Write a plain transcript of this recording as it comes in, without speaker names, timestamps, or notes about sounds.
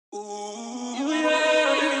Welcome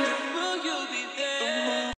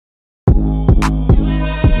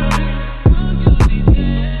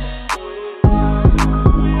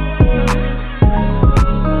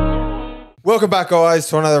back, guys,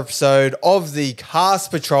 to another episode of the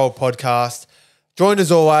Cast Patrol podcast. Joined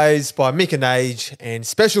as always by Mick and Age, and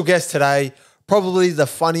special guest today, probably the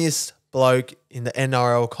funniest bloke in the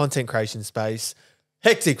NRL content creation space,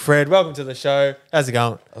 Hectic Fred. Welcome to the show. How's it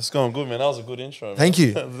going? It's going good, man. That was a good intro, man. Thank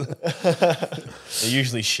you. They're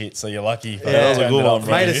usually shit, so you're lucky. Yeah, that was a good one, bro.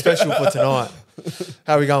 Made it special for tonight.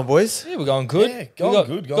 How are we going, boys? Yeah, we're going good. Yeah,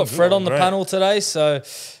 We got Fred on the panel today, so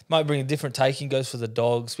might bring a different take. He goes for the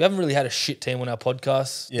dogs. We haven't really had a shit team on our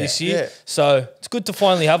podcast this year, so it's good to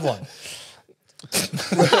finally have one.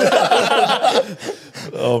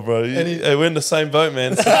 Oh, bro. Hey, we're in the same boat,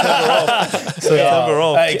 man. September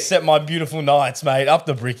off. Hey, except my beautiful Knights, mate. Up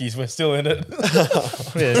the brickies. We're still in it.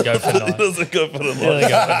 We didn't go for He nine. doesn't go for the Really line.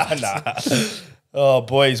 go for Nah. Oh,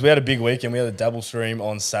 boys, we had a big weekend. We had a double stream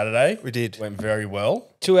on Saturday. We did. Went very well.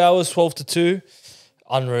 2 hours, 12 to 2.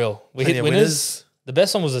 Unreal. We Plenty hit of winners. winners. The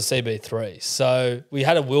best one was a CB3. So we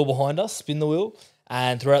had a wheel behind us, spin the wheel,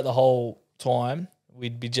 and throughout the whole time,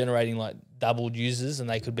 we'd be generating like doubled users, and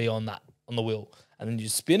they could be on the wheel. And then you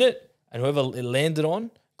spin it, and whoever it landed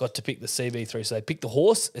on got to pick the CB3. So they picked the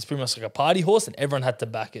horse. It's pretty much like a party horse, and everyone had to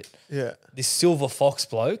back it. Yeah. This Silver Fox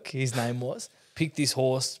bloke, his name was, picked this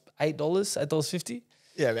horse $8, $8.50.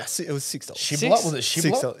 Yeah, it was $6. Shibla? Was it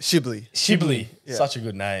Shibla? Shibley. Shibley. Yeah. Such a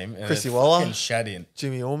good name. And Chrissy it Waller. fucking shat in.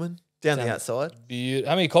 Jimmy Orman down the outside.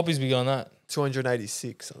 How many copies we got on that?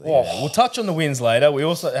 286, I think. Oh, we'll touch on the wins later. We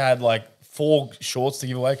also had like 4 shorts to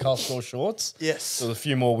give away, cast store shorts. Yes. So there's a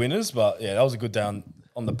few more winners, but yeah, that was a good day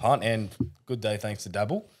on the punt and good day thanks to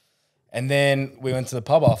Dabble. And then we went to the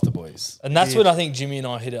pub after, boys. And that's when I think Jimmy and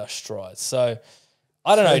I hit our stride. So,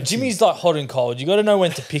 I don't know. Jimmy's like hot and cold. You got to know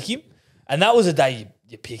when to pick him. And that was a day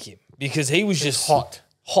you pick him because he was just hot.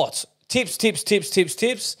 Hot. Tips.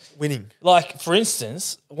 Winning. Like, for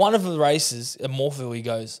instance, one of the races at Morpheville, he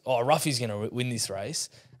goes, Ruffy's going to win this race.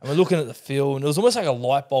 And we're looking at the field, and it was almost like a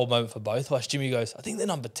light bulb moment for both of us. Jimmy goes, I think they're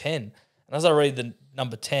number 10. And as I read the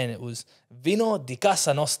number 10, it was Vino di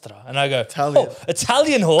Casa Nostra. And I go,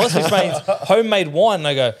 Italian horse, which means homemade wine. And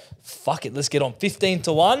I go, fuck it, let's get on 15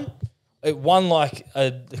 to 1. It won like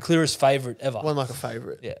the clearest favourite ever. Won like a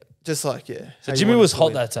favourite. Yeah. Just like, yeah. So Jimmy was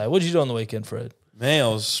hot that day. What did you do on the weekend, Fred? Man, I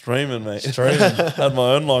was streaming, mate. Had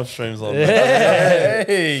my own live streams on.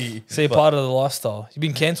 Hey. So you're part of the lifestyle. You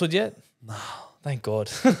been cancelled yet? No. Thank God.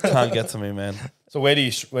 Can't get to me, man. So where do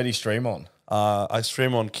you stream on? I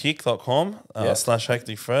stream on kick.com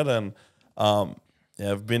 /hecticfred, and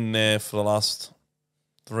yeah, I've been there for the last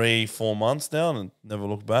 3-4 months now and never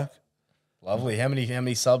looked back. Lovely. How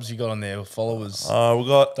many subs you got on there? Followers? We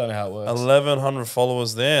got Don't know how it works. 1,100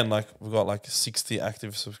 followers there, and like we've got like 60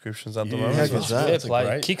 active subscriptions at the moment. How good's that? Fair That's play.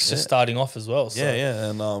 great. Kick's just starting off as well. So. Yeah,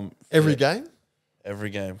 and Every game? every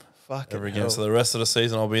game. Fuck Every it, game. hell. So the rest of the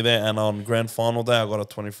season I'll be there, and on grand final day I got a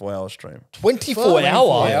 24-hour stream. 24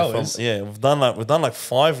 hours? hours? Yeah, we've done like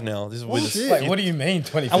 5 now. This is with the Wait, what do you mean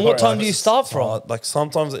 24 And what time do hours? you start from? like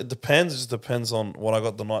sometimes it depends. It just depends on what I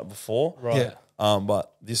got the night before. Right. Yeah.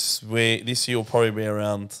 But this year will probably be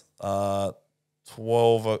around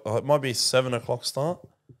 12. It might be 7 o'clock start.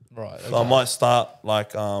 Right. So I might start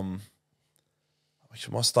like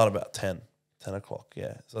actually might start about 10 o'clock.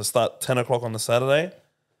 Yeah. So I start 10 o'clock on the Saturday,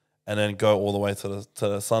 and then go all the way to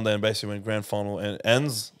the Sunday. And basically when grand final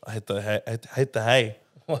ends, I hit the hay.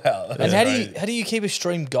 Wow. And how do you keep a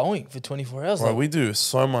stream going for 24 hours? Right, Like, we do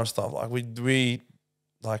so much stuff. Like we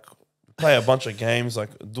like play a bunch of games.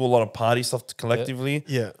 Like do a lot of party stuff collectively.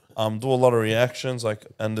 Yeah. Do a lot of reactions. Like,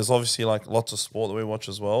 and there's obviously like lots of sport that we watch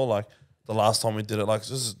as well. Like the last time we did it, like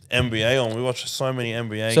this is NBA on. We watched so many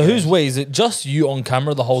NBA. so games. who's we? Is it just you on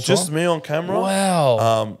camera the whole It's time? just me on camera.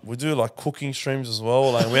 Wow. We do like cooking streams as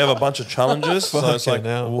well. Like we have a bunch of challenges. So it's like Fucking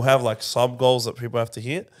hell. we'll have like sub goals that people have to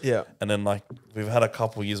hit. Yeah. And then like we've had a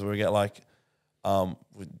couple of years where we get like $100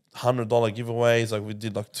 giveaways. Like we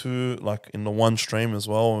did like 2 like in the one stream as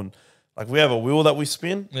well. And like we have a wheel that we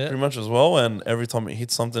spin pretty much as well. And every time it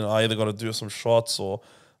hits something, I either got to do some shots or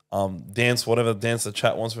dance whatever dance the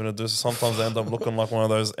chat wants me to do. So sometimes I end up looking like one of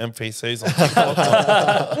those NPCs on TikTok.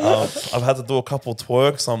 I've had to do a couple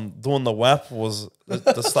twerks. I'm doing the WAP was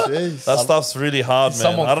the stuff. That stuff's really hard,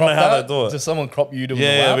 man. I don't know how they do it. Does someone crop you doing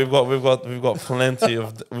Yeah, the WAP? we've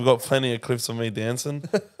got plenty of clips of me dancing.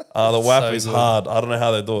 The WAP So is good. hard. I don't know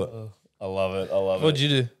how they do it. I love it. What'd you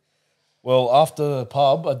do? Well, after the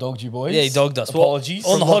pub, I dogged you boys. Yeah, he dogged us. Apologies.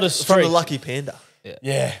 On the hottest From streak. the Lucky Panda.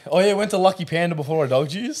 Yeah. Oh, yeah. Went to Lucky Panda before a dog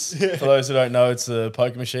juice. For those who don't know, it's a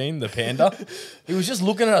poker machine, the panda. He was just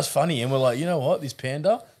looking at us funny, and we're like, you know what? This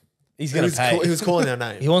panda, he's going to pay. He was calling our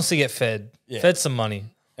name. He wants to get fed. Yeah. Fed some money.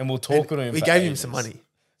 And we'll talk to him. We for gave him ages. some money.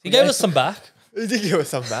 He gave us some back. He did give us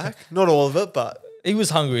some back. Not all of it, but He was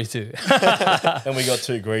hungry too. And we got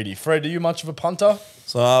too greedy. Fred, are you much of a punter?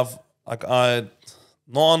 So I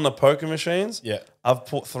not on the poker machines. Yeah. I've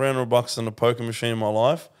put $300 in a poker machine in my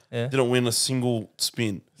life. Yeah. Didn't win a single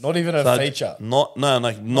spin. Not even a So feature. Not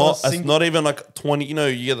not even like 20. You know,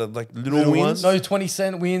 you get the like little wins. No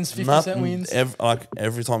 20-cent wins, 50-cent wins.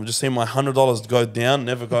 Every time, just see my $100 go down,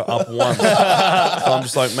 never go up once. So I'm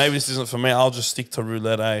just like, maybe this isn't for me. I'll just stick to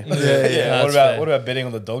roulette. Yeah. that's fair. What about betting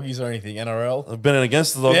on the doggies or anything? NRL. I've been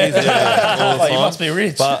against the doggies. All the Like, you time. must be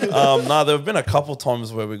rich. But no, there have been a couple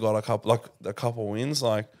times where we got a couple wins,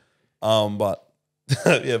 but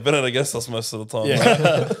yeah, betting against us most of the time.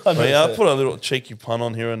 Yeah. But yeah, I put a little cheeky pun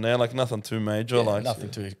on here and there, like nothing too major, Nothing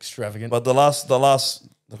too extravagant. But the last,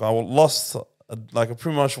 like I lost, like I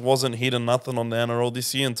pretty much wasn't hitting nothing on the NRL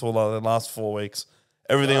this year until like the last 4 weeks.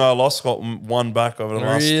 Everything I lost got one back over the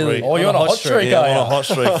last Really? 3. Oh, you're on a hot streak, Yeah, are I'm on a you? hot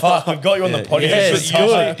streak. Fuck, we've got you on the podcast. Yeah, It's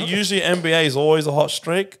it's good. Usually NBA is always a hot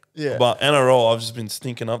streak. Yeah. But NRL, I've just been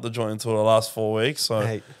stinking up the joint until the last 4 weeks. So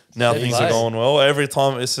Mate, now steady things mate. are going well. Every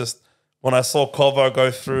time it's just, when I saw Covo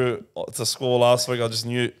go through to score last week, I just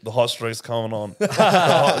knew the hot streak's coming on.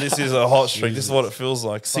 This is a hot streak. This is what it feels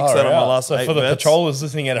like. 6 Far out of my out. last So 8 for the bets. patrollers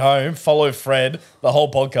listening at home, follow Fred the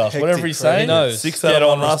whole podcast. Hectic Whatever he's Fred. saying, He knows. 6 Get out of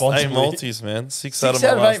on my last 8 responsibly. multis, man. 6 6 out of my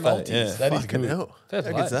out of 8 last 8. multis. Yeah. That is fucking good. hell. Fair How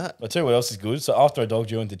play. good's that? I'll tell you what else is good. So after I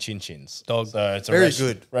dogged you into Chin Chins. Dog. So it's a Very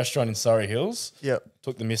good. restaurant in Surrey Hills. Yep.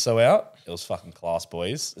 Took the miso out. It was fucking class,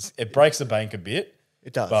 boys. It breaks the bank a bit.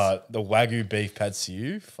 It does. But the Wagyu beef pad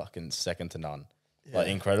siu, fucking second to none. Like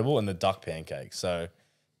incredible. And the duck pancakes. So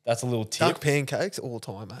that's a little tip. Duck pancakes all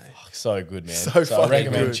time, eh? So good, man. So I fucking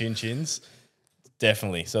recommend good. Chin Chins.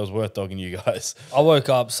 Definitely. So it was worth dogging you guys. I woke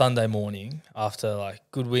up Sunday morning after like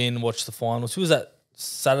good win, watched the finals. Who was that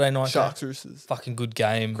Saturday night? Sharks game? Roosters. Fucking good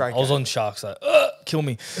game. Great I was game. on Sharks like, kill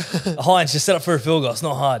me. Hines just set up for a field goal. It's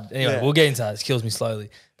not hard. Anyway, Yeah. we'll get into that. It kills me slowly.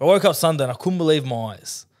 But I woke up Sunday and I couldn't believe my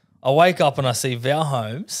eyes. I wake up and I see Val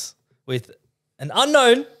Holmes with an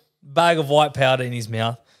unknown bag of white powder in his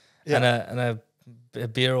mouth and a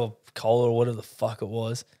beer or cola or whatever the fuck it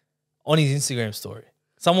was on his Instagram story.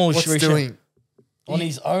 Someone was What's doing? On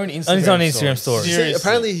his own Instagram On his own Instagram story. See, Seriously.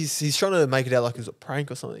 apparently he's trying to make it out like it was a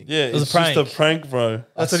prank or something. Yeah, was it's a prank. just a prank, bro.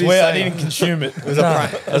 I That's what he's swear I saying. didn't consume it. It was a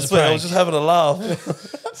prank. That's what I was just having a laugh.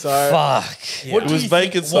 So Fuck. What It do was you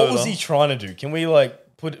bacon think, What was soda. he trying to do? Can we like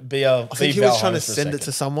be I think he Val was trying to Holmes for a send it second?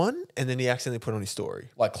 to someone and then he accidentally put it on his story.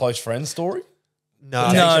 like close friends story?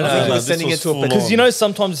 No, No, I no, think he no, was this sending it was to a full because Because you know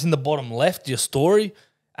sometimes it's in the bottom left, your story.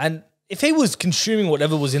 And if he was consuming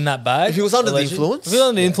whatever was in that bag. If he was under the allegedly- influence, If he was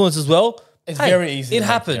under the influence as well. It's hey, very easy. It to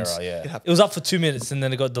make happens. error, yeah. It was up for 2 minutes and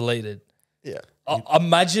then it got deleted. yeah.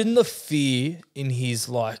 Imagine the fear in his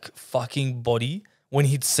like fucking body when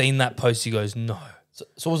he'd seen that post. He goes, no.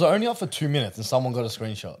 So was it only up for 2 minutes and someone got a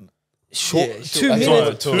screenshot? Short, Yeah, 2 That's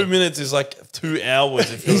minutes. right. 2 minutes is like 2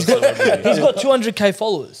 hours if you're a celebrity. He's got 200K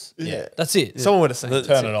followers. Yeah. That's it. Someone would have said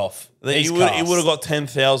Turn it off. He He's would cast. have got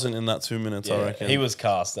 10,000 in that 2 minutes, I Yeah, reckon. he was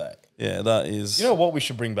cast. Yeah, that is. You know what we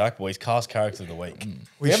should bring back, boys? Cast character of the week. We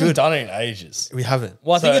We haven't should. done it in ages. We haven't.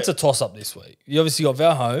 Well, I think So- it's a toss up this week. You obviously got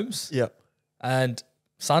Val Holmes Yeah. and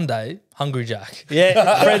Sunday, Hungry Jack.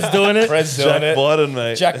 Yeah, Fred's doing it. Fred's doing Jack it. Biden,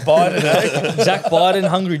 mate. Jack Biden, eh? Jack Biden,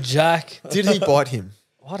 Hungry Jack. Did he bite him?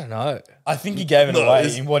 I don't know. I think he gave it No, away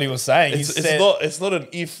it's- in what he was saying. He It's said, not an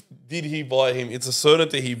if did he buy him. It's a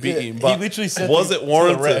certainty he beat Yeah, him. he But literally said was to it the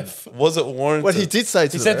warranted? ref. Was it warranted? What he did say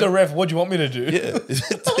to he the said to the ref. ref, what do you want me to do? Yeah.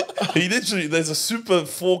 He literally, there's a super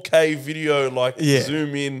 4K video, like Yeah.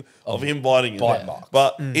 zoom in of him biting him. Bite marks.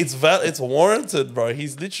 But it's warranted, bro.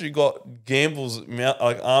 He's literally got Gamble's mouth,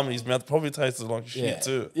 like arm in his mouth. Probably tasted like shit Yeah.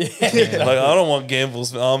 too. Yeah. Like I don't want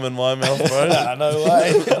Gamble's arm in my mouth, bro. Nah, no way.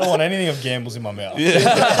 I don't want anything of gambles in my mouth.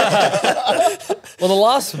 Well, the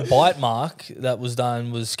last bite mark that was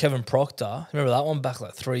done was Kevin Proctor. Remember that one back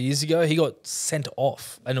like 3 years ago? He got sent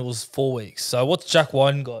off and it was 4 weeks. So what's Jack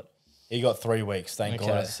Wyden got? He got 3 weeks. Thank Okay.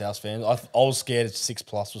 God as a South fan. I was scared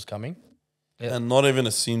 6+ was coming. And not even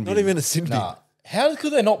a sin. Not bin. even a sin bin. Nah. How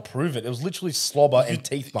could they not prove it? It was literally slobber and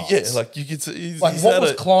teeth marks. Yeah, like you could. He's Like, he's what had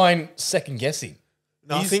was a- Klein second guessing?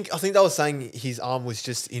 No, I think they were saying his arm was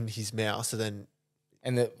just in his mouth. So then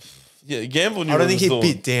And the, Yeah, Gamble knew I what don't think he he was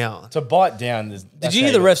doing. bit down. to bite down. Did you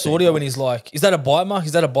hear the ref's audio when he's like, is that a bite mark?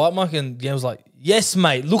 Is that a bite mark? And Gam's like, Yes,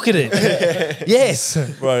 mate. Look at it. Yes.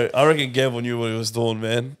 Bro, I reckon Gamble knew what he was doing,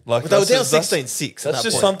 man. Like But they were down that's- 16-6. That's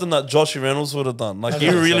just something that Joshy Reynolds would have done. Like, he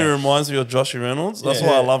 100%. really reminds me of Joshy Reynolds. That's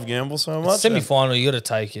why I love Gamble so much. Semi-final, you got to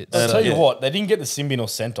take it. I'll tell you yeah. what, they didn't get the sin bin or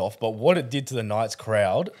sent off, but what it did to the Knights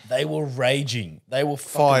crowd, they were raging. They were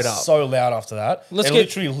Fired fucking up. so loud after that. It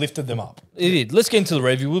literally lifted them up. It did. Let's get into the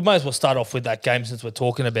review. We may as well start off with that game since we're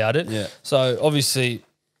talking about it. Yeah. So, obviously,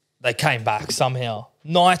 they came back somehow.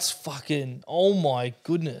 Knights fucking, oh my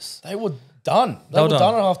goodness. They were done. They were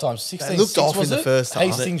done at halftime. 16 looked off in was the it? first half.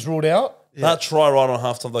 Hastings ruled out. That try right on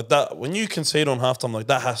halftime, like that, when you concede on halftime, like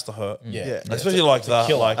that has to hurt. Yeah. Especially like that.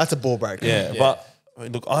 killer. Like, That's a ball breaker. yeah, but I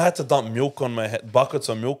mean, look, I had to dump milk on my head, buckets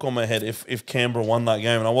of milk on my head if Canberra won that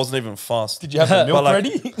game, and I wasn't even fast. Did you have the milk like,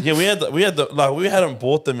 ready? Yeah, we hadn't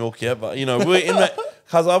bought the milk yet, but you know, we were in that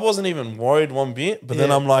because I wasn't even worried one bit. But then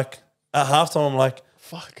Yeah. I'm like, at halftime, I'm like,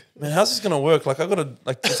 Fuck. man, how's this gonna work? Like, I gotta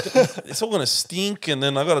like, it's all gonna stink, and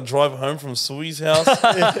then I gotta drive home from Sui's house.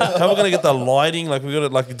 How are we gonna get the lighting? Like, we gotta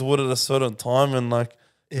like do it at a certain time, and like.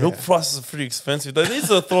 Milk prices are pretty expensive. These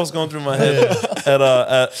are the thoughts going through my head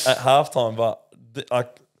at halftime, but I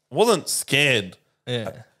wasn't scared.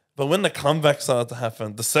 Yeah. But when the comeback started to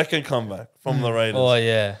happen, the second comeback from the Raiders, Oh,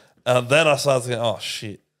 yeah. then I started thinking, oh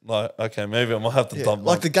shit, like okay, maybe I might have to Yeah. dump.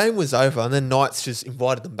 Like the game was over and then Knights just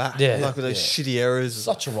invited them back. Yeah. Like with those shitty errors.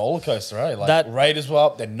 Such a roller coaster, eh? Like That- Raiders were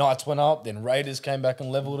up, then Knights went up, then Raiders came back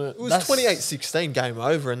and leveled it. It was That's- 28-16 game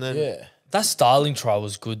over and then Yeah. That Starling try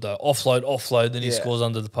was good, though. Offload, then he Yeah. scores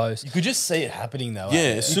under the post. You could just see it happening though. Yeah,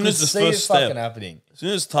 eh? as You soon could as the see first it step. fucking happening. As soon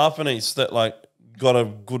as Tarpanay like got a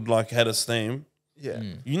good like head of steam, yeah.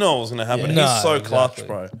 you know what was gonna happen. Yeah. He's so No, clutch, exactly.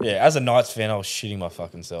 bro. Yeah, as a Knights fan, I was shitting my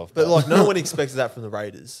fucking self. But like no one expected that from the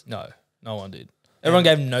Raiders. No one did. Everyone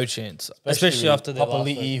gave him no chance, especially after their last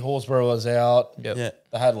Papali'i, week. Horsburgh was out. Yep. Yeah.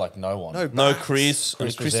 They had like no one. No backs. Chris.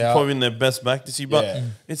 Chris Chris was is out. probably in their best back this year. But Yeah.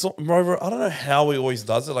 it's moreover, I don't know how he always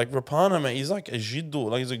does it. Like Rapana, man, he's like a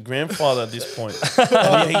jiddu. Like he's a grandfather at this point.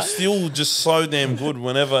 And he's still just so damn good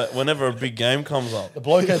whenever a big game comes up. The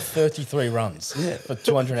bloke had 33 runs for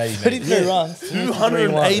 280 meters. 33 runs.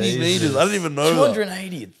 280 meters. I didn't even know that.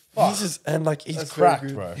 280. Fuck. He's just, and like he's That's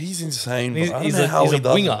cracked, bro. He's insane. Bro. He's, I don't he's know a, how he's he a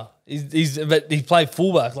does winger. But he played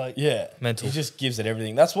fullback. Like Yeah, Mental. He just gives it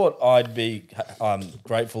everything. That's what I'd be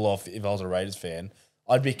grateful of if I was a Raiders fan.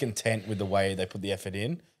 I'd be content with the way they put the effort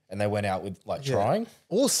in and they went out with like trying.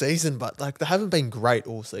 All season, but like they haven't been great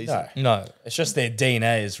all season. No, no. it's just their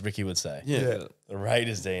DNA, as Ricky would say. Yeah. The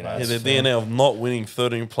Raiders DNA. Yeah, the DNA of not winning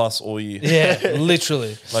 13 plus all year. Yeah,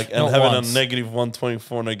 literally. Like and Not having once. a negative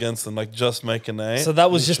 124 and against and like just making a. So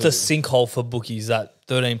that was just a sinkhole for bookies. That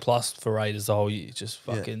 13 plus for Raiders the whole year, just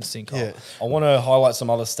fucking sinkhole. Yeah. I want to highlight some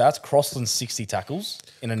other stats. Crossland 60 tackles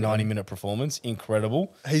in a 90-minute performance.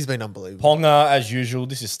 Incredible. He's been unbelievable. Ponga, as usual,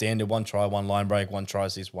 this is standard. 1 try, 1 line break, 1 try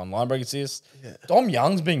assist, 1 line break assist. Yeah. Dom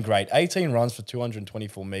Young's been great. 18 runs for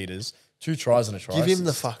 224 metres, 2 tries and a try Give him the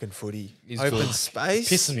assist. fucking footy. He's Open good. space.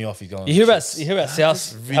 Pisses me off he's going. You hear about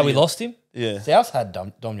South? How we lost him? Yeah. South had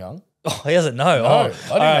Dom Young. Oh, he doesn't know. I Oh,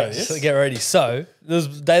 didn't all know right, this. so get ready. So the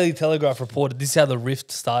Daily Telegraph reported this is how the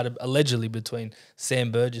rift started allegedly between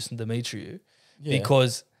Sam Burgess and Demetriou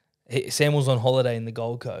because Sam was on holiday in the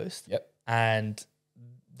Gold Coast. Yep. And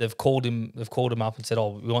they've called him up and said,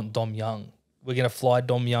 "Oh, we want Dom Young. We're going to fly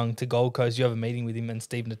Dom Young to Gold Coast. You have a meeting with him and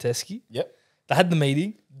Steve Nateski." Yep. They had the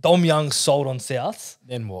meeting. Dom Young sold on South.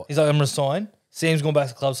 Then what? He's like, "I'm going to sign." Sam's gone back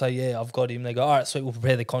to the club, say, "Yeah, I've got him." They go, "All right, sweet, we'll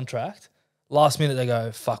prepare the contract." Last minute, they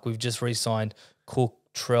go, "Fuck, we've just re-signed Cook,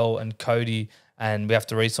 Trell, and Cody, and we have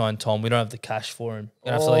to re-sign Tom. We don't have the cash for him.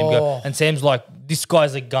 You have to let him go." Oh. And Sam's like, "This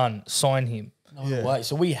guy's a gun. Sign him." No way.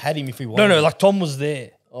 So we had him if we wanted. No, like Tom was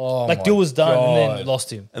there. Oh, Like my deal was done, and then God. lost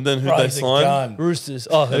him. And then who'd Bro, they he's a sign? gun. Roosters.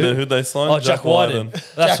 Oh, who? And then who'd they sign? Oh, Jack Wyden.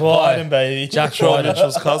 That's Jack why. Biden, baby. Jack Troy Wyden.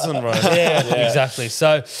 Mitchell's cousin, bro. Yeah, exactly.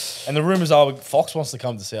 So And the rumours are Fox wants to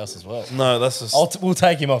come to South as well. No, that's just We'll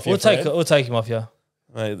take him off. we'll take him off, yeah.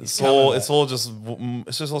 mate. It's all just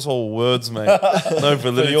also words, mate. No For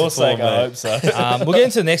validity your to sake, it, I mate. hope so. We'll get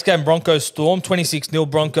into the next game, Broncos Storm, 26-0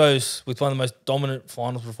 Broncos with one of the most dominant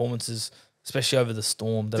finals performances, especially over the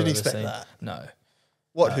Storm that Didn't I've ever expect seen. that. No.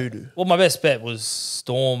 What hoodoo? Well, my best bet was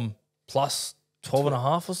Storm plus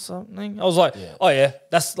 12.5 or something. I was like, oh yeah,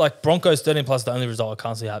 that's like Broncos 13 plus the only result I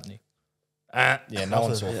can't see happening. Yeah, no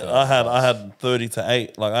one saw that. I had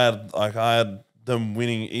 30-8. I had them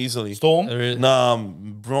winning easily. Storm.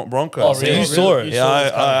 Broncos. Oh, really? You saw it? You Yeah, saw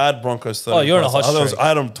it coming. I had Broncos 30. Oh, you're on a plus. hot streak. I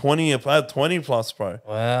had them 20. I had 20 plus, bro.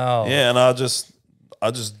 Wow. Yeah, and I just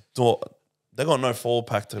thought they got no forward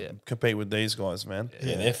pack to Yeah. compete with these guys, man.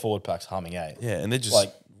 Yeah, their forward pack's humming, eh? Yeah, and they just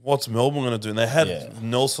Like- what's Melbourne going to do? And they had Yeah.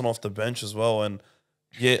 Nelson off the bench as well, and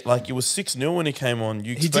Yeah, like it was 6-0 when he came on.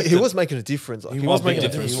 He was making a difference. Like, He was making a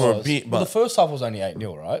difference for a bit, Well, the but first half was only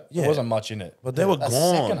 8-0, right? Yeah. There wasn't much in it. but they were That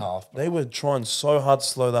gone. second half, They were trying so hard to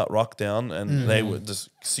slow that ruck down, and they were just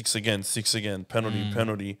 6 again,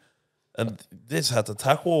 penalty, and they just had to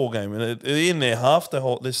tackle all game. And in their half,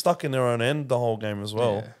 they're stuck in their own end the whole game as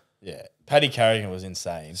well. Yeah. Paddy Carrigan was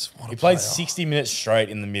insane. He played 60 minutes straight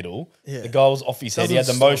in the middle. Yeah. The guy was off his head. He had the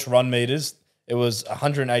Doesn't most run meters. It was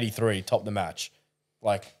 183, top the match.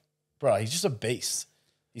 Like, bro, he's just a beast.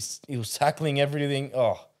 He was tackling everything.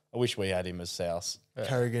 Oh, I wish we had him as South.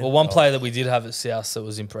 Carrigan. Well, one player that we did have at South that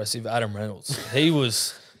was impressive, Adam Reynolds. He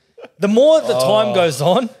was. The more the time goes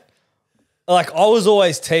on, like I was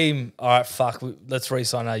always team. All right, fuck, let's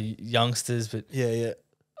re-sign our youngsters, but Yeah.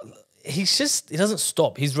 he doesn't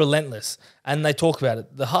stop. He's relentless, and they talk about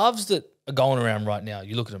it. The halves that are going around right now,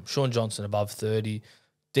 you look at them. Sean Johnson above 30,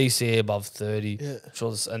 DC above 30,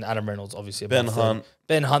 and Adam Reynolds obviously above 30. Hunt.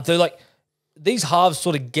 Ben Hunt. They're like these halves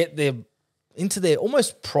sort of get into their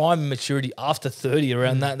almost prime maturity after 30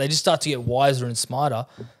 around that. They just start to get wiser and smarter.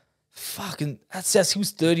 Fucking he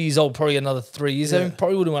was 30 years old, probably another 3 years. They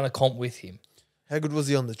probably would have won a comp with him. How good was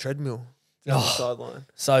he on the treadmill? On the sideline.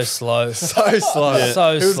 So slow. So slow.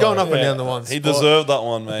 So He was slow. going up and down the one He spot. deserved that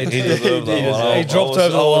one, mate. He deserved that one. He dropped over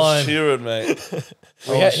the I line. was cheering, mate.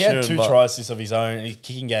 He had 2 try assists of his own. His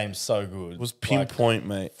kicking game's so good. It was pinpoint,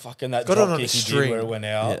 mate. Fucking that Got it drop on kick a he did string. where it went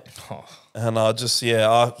out. And I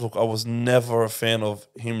was never a fan of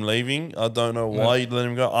him leaving. I don't know why you'd let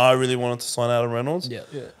him go. I really wanted to sign Adam Reynolds. Yeah.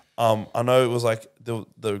 I know it was like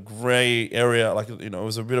the grey area, like, it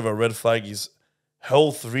was a bit of a red flag. His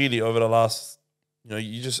health really over the last,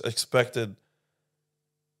 you just expected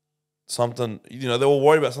something, they were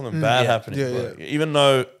worried about something bad happening. Yeah. Even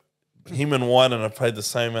though him and Wyden have played the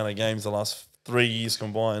same amount of games the last 3 years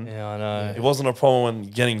combined, Yeah, I know. it wasn't a problem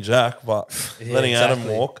when getting Jack, but letting Adam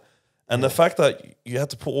walk. And the fact that you had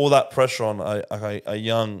to put all that pressure on a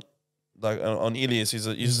young, like on Ilias,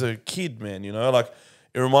 he's a kid, man, like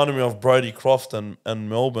it reminded me of Brodie Croft and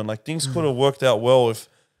Melbourne. Like things could have worked out well if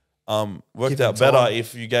Give him better time.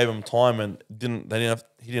 if you gave him time and he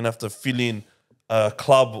didn't have to fill in a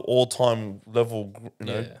club all-time level,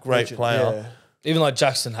 great player. Yeah. Even like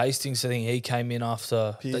Jackson Hastings, I think he came in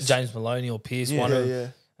after Pearce. James Maloney or Pearce. Yeah. One of them. Yeah.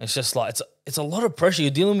 And it's just like it's a lot of pressure.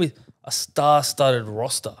 You're dealing with a star-studded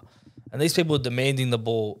roster, and these people are demanding the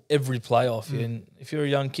ball every play off you. And if you're a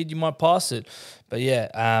young kid, you might pass it. But yeah,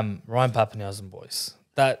 Ryan Papenhuyzen, boys,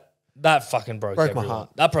 that fucking broke my everyone. heart.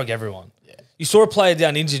 That broke everyone. Yeah. You saw a player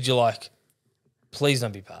down injured, you're like, please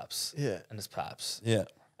don't be Paps. Yeah. And it's Paps. Yeah.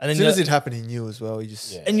 And then As soon as it happened, he knew as well. He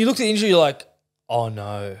just and you looked at the injury, you're like, oh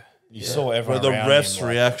no. You saw But everyone the around ref's him,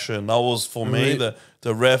 like, reaction, that was for me.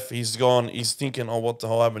 The ref, he's gone. He's thinking, "Oh, what the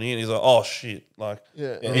hell happened here?" And he's like, "Oh shit!" Like,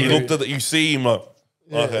 he looked at it. You see him like,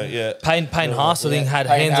 "Okay, yeah." Payne Haas, I think, had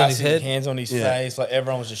Payne hands on Haas, his head. hands on his face. Like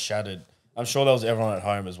everyone was just shattered. I'm sure there was everyone at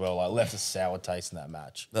home as well. Like left a sour taste in that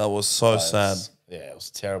match. That was so sad. Yeah, it was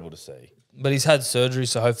terrible to see. But he's had surgery,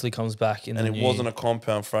 so hopefully comes back in And the it new wasn't a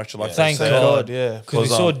compound fracture like Thank they said. God. yeah. Because we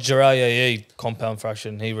 'Cause, saw Jarrell Yee compound fracture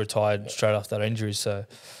and he retired straight after that injury, so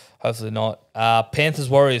hopefully not. Panthers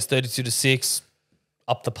Warriors 32-6,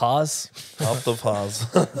 up the pars. Up the pars.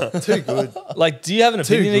 Too good. Like, do you have an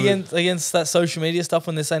opinion good. against that social media stuff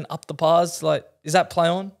when they're saying up the pars? Like, is that play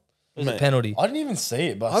on? Or is it Mate. penalty? I didn't even see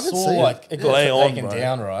it, but I haven't saw seen it. like it got Play on, taken bro.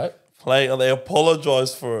 down, right? They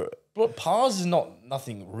apologise for it. But pars is not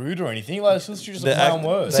nothing rude or anything. Like it's literally just a They play act- on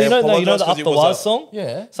words. So they you know the apologised up 'cause the it was Waz a- song?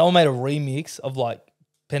 Yeah, Someone made a remix of like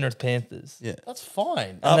Penrith Panthers. Yeah. that's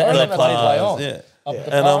fine. And they- I and don't they know how to play Pars, on. yeah. Up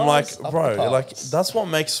the And I'm pars, like, up the bro, pars. like that's what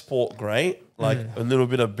makes sport great. Like a little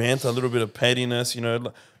bit of banter, a little bit of pettiness, a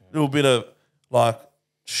little bit of like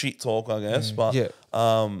shit talk, I guess. But Yeah.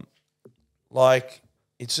 like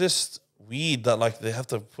it's just weird that like they have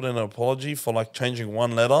to put in an apology for like changing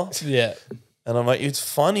one letter. Yeah. And I'm like, it's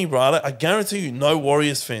funny, bro. I guarantee you, no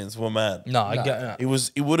Warriors fans were mad. No, I get no.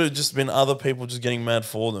 It would have just been other people just getting mad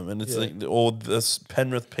for them, and it's like, or this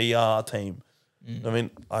Penrith PR team. I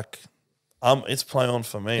mean, like, it's play on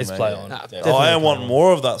for me, It's mate. play on. I want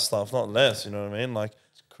more of that stuff, not less. You know what I mean? Like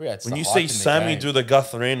Creates when the you hype see in the Sammy game. do the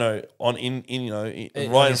Gutherino right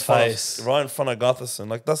in his front face. of right in front of Gutherson,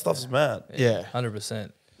 like that stuff's mad. Yeah.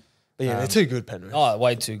 100%. But yeah, they're too good, Penrith. Oh,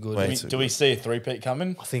 way too good. Way Do we see a three-peat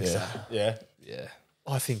coming? I think so. Yeah. Yeah.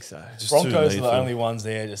 I think so. Just too Broncos are the lethal. only ones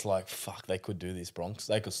there just like, fuck, they could do this, Bronx.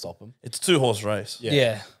 They could stop them. It's 2-horse race. Yeah.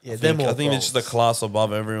 Yeah, I they're think, more I think it's just the class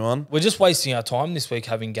above everyone. We're just wasting our time this week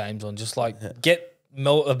having games on. Just like get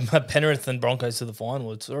Penrith and Broncos to the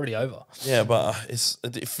final. It's already over. Yeah, but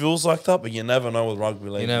it feels like that, but you never know with rugby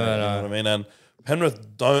league. You never mate, know. You know what I mean? And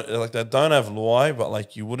Penrith don't have Luai, but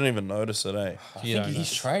like you wouldn't even notice it, eh? I think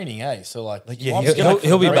he's training, so like Yeah,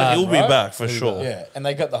 he'll be back. He'll be back for sure. Yeah, and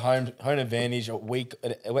they got the home advantage,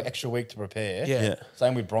 an extra week to prepare. Yeah.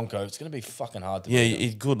 Same with Bronco. It's going to be fucking hard to Yeah, beat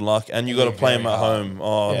them. good luck, and you got to play very them at hard. home.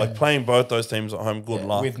 Oh, like playing both those teams at home. Good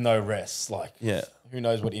luck. with no rest. Like, who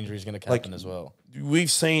knows what injury is going to happen as well.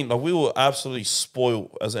 We've seen we were absolutely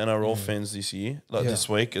spoiled as NRL fans this year, this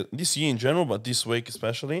week, this year in general, but this week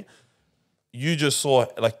especially. You just saw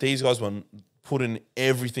like these guys were putting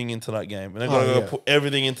everything into that game, and they got to put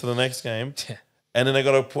everything into the next game, and then they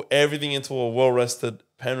got to put everything into a well rested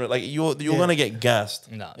Penrith. Like you're going to get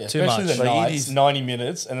gassed. No, Too much. much. The Knights, 90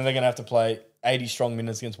 minutes, and then they're going to have to play 80 strong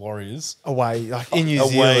minutes against Warriors away, like in New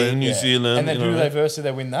Zealand. New Zealand, and then who do they verse? Do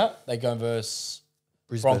they win that? They go versus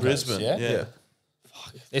Brisbane. Yeah.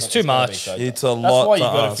 It's too much. It's a That's lot. why you to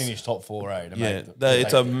got to ask. finish top 4, eh?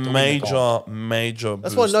 It's a major.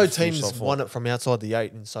 That's why boost no to finish team's top four. won it from outside the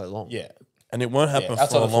 8 in so long. Yeah. And it won't happen outside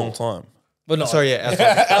for a of long four. time. But not. Sorry,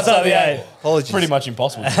 outside, Outside the 8. apologies. Pretty much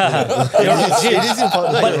impossible. it is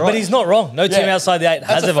impossible. No, But he's not wrong. No team outside the 8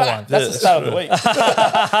 has ever won. That's the start of the week.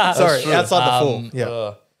 Sorry, outside the 4.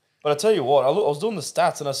 Yeah. But I tell you what, I was doing the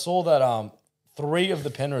stats and I saw that 3 of the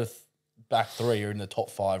Penrith back 3 are in the top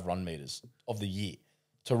 5 run meters of the year.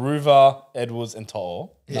 Taruva, Edwards, and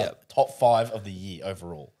To'o. Yeah. Top 5 of the year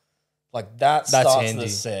overall. Like that That's starts handy. the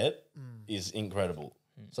set is incredible.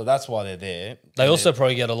 So that's why they're there. They also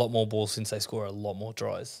probably get a lot more balls since they score a lot more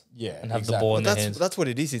tries. Yeah, And have exactly. the ball in their That's hands. that's what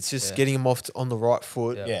it is. It's just getting them off on the right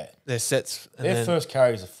foot. Yeah. Their sets. And Their then, first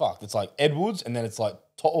carries are fucked. It's like Edwards, and then it's like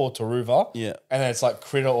To'o or Taruva. Yeah. And then it's like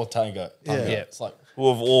Critter or Tango. Yeah. It's like Who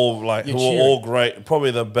are all great.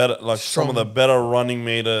 Probably the better, like some of the better running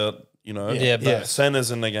meter,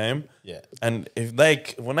 centers in the game. Yeah. And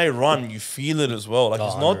when they run, you feel it as well. Like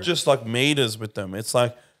it's not just like meters with them. It's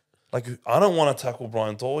like I don't want to tackle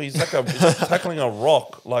Brian Thor. He's like he's like tackling a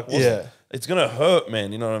rock. Like it's gonna hurt,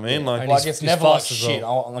 man. You know what I mean? Like it's he's never like fast as shit.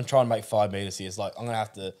 I'm gonna try and make 5 meters here. It's like I'm gonna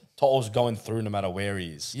have to. To'o's going through no matter where he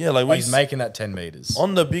is. Yeah, like but he's making that 10 meters.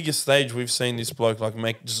 on the biggest stage, we've seen this bloke like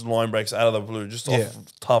make just line breaks out of the blue, just off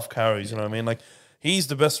tough carries. You know what I mean? Like he's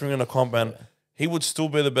the best ringer in the comp, and he would still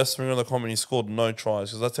be the best ringer in the comp, and he scored no tries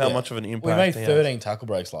because that's how much of an impact We made he has. 13 tackle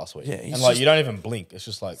breaks last week. Yeah, he's and like just- you don't even blink. It's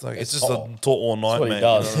just like It's just To'o. a tot all night, what he mate.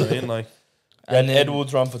 does. You know what I mean? Like And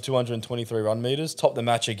Edwards run for 223 run meters, topped the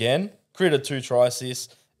match again. Critter 2 try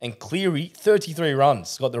assists, and Cleary 33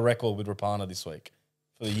 runs. Got the record with Rapana this week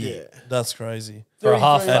for the year. that's crazy. For a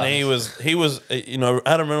half And he was,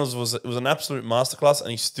 Adam Reynolds was an absolute masterclass,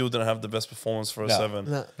 and he still didn't have the best performance for a 7.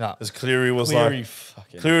 No. No. Because Cleary was Cleary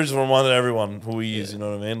just reminded everyone who he is. You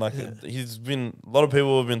know what I mean? Like he's been a lot of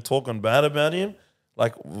people have been talking bad about him.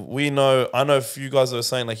 Like I know a few guys that are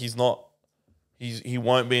saying like he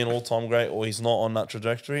won't be an all-time great or he's not on that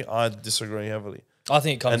trajectory. I disagree heavily. I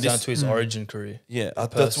think it comes And down this- to his origin career. Yeah,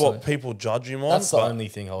 that's personally. what people judge him on. That's the but, only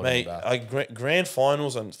thing holding mate, him back. grand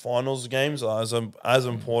finals and finals games are as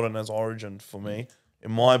important as Origin for me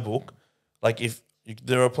in my book. Like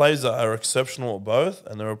there are players that are exceptional at both,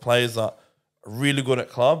 and there are players that are really good at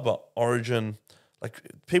club, but Origin, like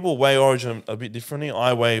people weigh Origin a bit differently.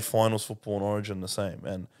 I weigh finals football and Origin the same,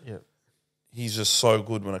 and he's just so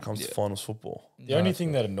good when it comes to finals football. The only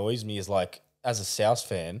thing that annoys me is like, as a South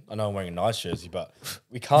fan, I know I'm wearing a nice jersey, but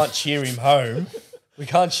we can't cheer him home. We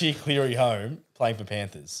can't cheer Cleary home playing for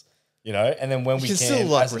Panthers, you know? And then when we can can still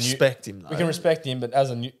like as a respect him though. we can respect him, but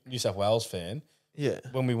as a New South Wales fan, Yeah.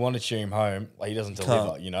 when we want to cheer him home, like he doesn't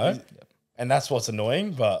deliver, you know? And that's what's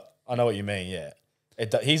annoying, but I know what you mean, yeah.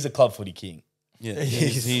 He's the club footy king. Yeah,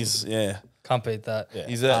 he's Can't beat that. Yeah.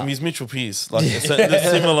 He's Mitchell Pearce, like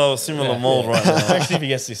similar mold right now. Especially if he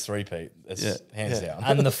gets this 3-peat, it's hands down.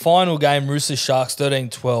 And the final game, Roosters Sharks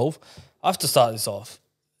 13-12. I have to start this off.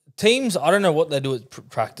 Teams, I don't know what they do at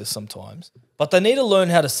practice sometimes, but they need to learn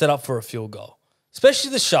how to set up for a field goal. Especially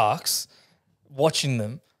the Sharks, watching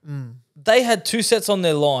them. They had 2 sets on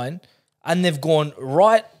their line, and they've gone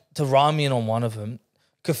right to Ramian on one of them.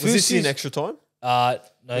 Was this in extra time?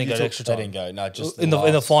 No, he got extra They time. didn't go, no, just in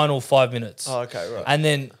the final 5 minutes. Oh, okay, right. And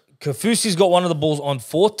then Kafusi's got one of the balls on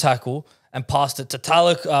 4th tackle and passed it to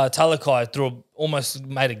Talakai through almost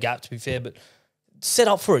made a gap, to be fair, but set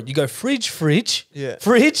up for it. You go fridge. Yeah.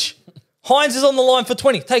 Fridge. Hines is on the line for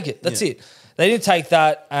 20. Take it. That's it. They didn't take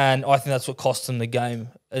that, and I think that's what cost them the game.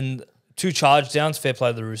 And 2 charge downs, fair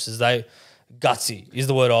play to the Roosters. They gutsy is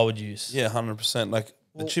the word I would use. Yeah, 100%. Like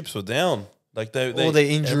the chips were down. Like they all their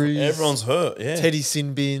injuries. Everyone's hurt. Yeah, Teddy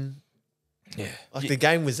Sinbin. Yeah. Like the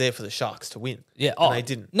game was there for the Sharks to win. Yeah. And they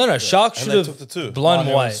didn't. No, Sharks And should they have took the 2. blown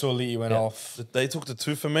them away. Sully went off. They took the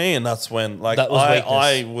 2 for me, and that's when That was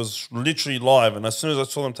I weakness. was literally live, and as soon as I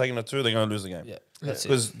saw them taking the 2, they're going to lose the game. Yeah. That's it.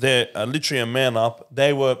 Because they're literally a man up.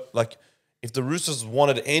 They were like, if the Roosters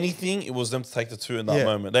wanted anything, it was them to take the 2 in that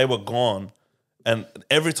moment. They were gone. And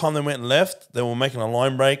every time they went left, they were making a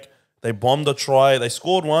line break. They bombed a try. They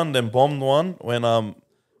scored one, then bombed one when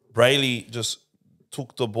Brayley just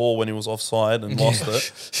took the ball when he was offside and lost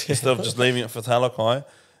it instead of just leaving it for Talakai.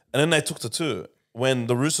 And then they took the 2 when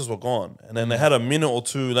the Roosters were gone. And then they had a minute or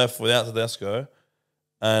 2 left without Tedesco.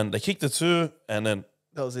 And they kicked the 2, and then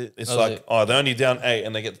That was it. it's like, oh, they're only down 8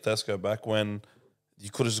 and they get Tedesco back when you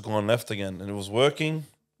could have just gone left again. And it was working.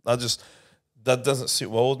 That doesn't sit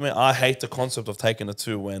well with me. I hate the concept of taking the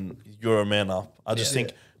 2 when you're a man up. I just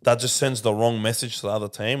think that just sends the wrong message to the other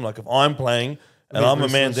team. Like if I'm playing and I'm a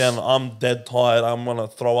man down, I'm dead tired, I'm going to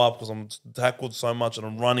throw up because I'm tackled so much and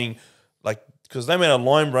I'm running. Like, because they made a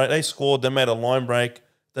line break. They scored, they made a line break.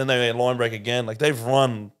 Then they made a line break again. Like they've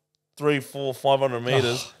run 300, 400, 500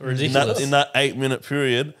 meters ridiculous. in that 8-minute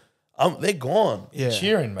period. They're gone. Yeah.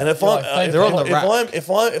 Cheering, man. And if they're on the rack.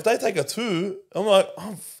 if they take a 2, I'm like,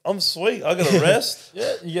 I'm sweet. I got to rest.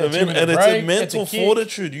 Yeah, you You know get what I mean? And it's break, a get mental the kick.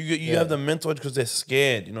 fortitude. You have the mental edge because they're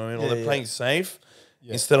scared. You know what I mean? Or they're playing safe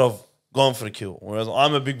instead of going for the kill. Whereas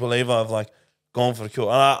I'm a big believer of like going for the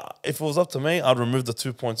kill. And if it was up to me, I'd remove the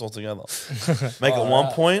 2 points altogether. Make it 1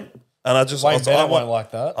 point. And I just Wayne I Bennett want won't like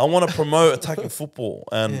that. I want to promote attacking football,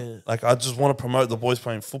 and like I just want to promote the boys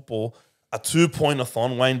playing football. A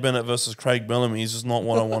 2-pointathon, Wayne Bennett versus Craig Bellamy, is just not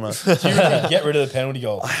what I want to. Do you reckon get rid of the penalty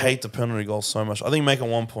goal? I hate the penalty goal so much. I think make it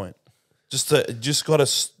 1 point. Just got to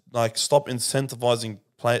like stop incentivizing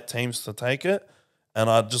teams to take it, and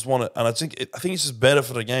I just want to. And I think it's just better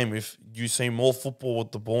for the game if you see more football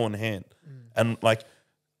with the ball in hand, and like.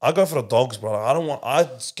 I go for the Dogs, bro. I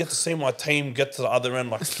just get to see my team get to the other end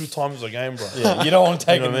like 2 times a game, bro. Yeah, you don't want to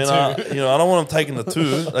take You know it what I mean? too. I don't want them taking the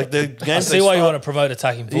 2. Like the games. I see why you want to promote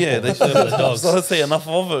attacking football. Yeah, they for the Dogs. I don't see enough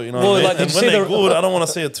of it. You know Well, what I mean? like, did And you when see they're the- good, I don't want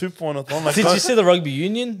to see a 2-pointathon. Like, Did you see the rugby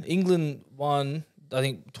union? England won. I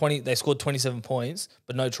think 20. They scored 27 points,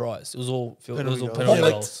 but no tries. It was all penalty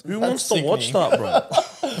goals. Who wants to sickening. watch that,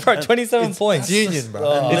 bro? Bro, 27 points. It's union, bro.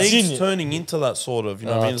 And It's league's union. turning into that sort of, you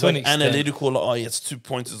know what I mean? It's to an like extent. analytical, like, oh, yeah, it's 2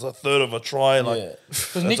 points, it's a third of a try. Like, Yeah,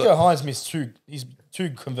 because Nico Hines missed two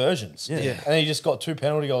conversions. Yeah. And then he just got 2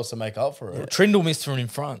 penalty goals to make up for it. Trindle missed from in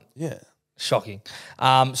front. yeah. Shocking.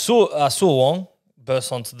 Saw Wong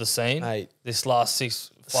burst onto the scene Mate. this last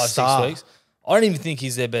 6 Star. weeks. I don't even think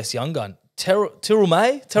he's their best young gun. Terrell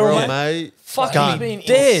May? Mate. Fucking Gun. Been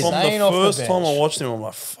dead. From insane the off the first time I bench. watched him, I'm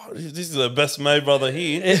like, fuck, this is the best mate brother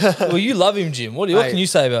here. Well, you love him, Jim. What Mate. can you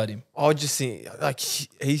say about him? I just think like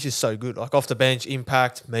he's just so good. Like off the bench,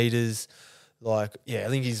 impact, meters. Like, I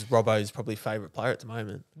think he's Robbo's probably favourite player at the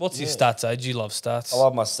moment. What's his stats, Age? You love stats. I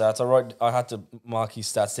love my stats. I had to mark his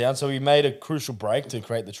stats down. So he made a crucial break to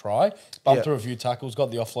create the try. Bumped Yeah. through a few tackles, got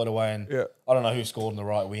the offload away, and Yeah. I don't know who scored in the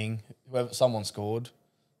right wing. Someone scored.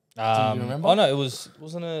 Do you remember? Oh no, it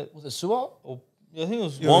wasn't it? Was it Sua? I think it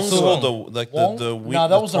was Wong Saw scored Wong. the No,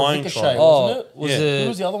 that was a tying ricochet, try. wasn't it? was Yeah. Who it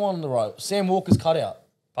was the other one on the right? Sam Walker's cutout.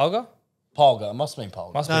 Pulga? Polga. It must have been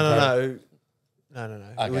Polga. Must be No.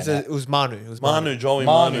 Okay, It was Manu. It was Manu, Joey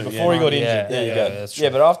Manu, Manu. before he got injured. Yeah, there you yeah, go. that's Yeah,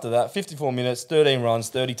 true. but after that, 54 minutes, 13 runs,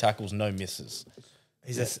 30 tackles, no misses.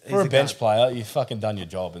 He's a, For a bench player, you've fucking done your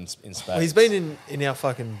job in spades. Well, he's been in our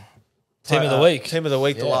fucking Team of the week. Team of the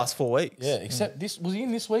week the Yeah. last 4 weeks. Yeah, except this. Was he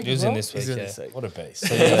in this week? He as was well? in this week. He's in Yeah. this week. What a beast.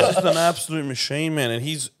 He's just an absolute machine, man. And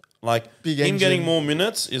he's like, Big him engine. getting more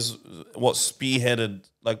minutes is what spearheaded,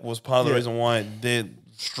 like, was part of the reason why they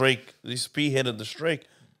spearheaded the streak,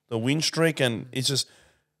 the win streak. And it's just,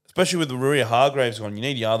 especially with Maria Hargraves gone, you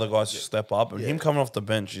need the other guys to step up. And him coming off the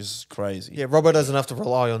bench is crazy. Yeah, Robbo doesn't have to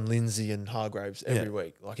rely on Lindsay and Hargraves every Yeah.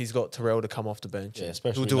 week. Like he's got Terrell to come off the bench. Yeah, and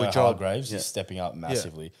especially he'll do no a job. Hargraves. He's stepping up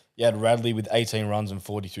massively. You had Radley with 18 runs and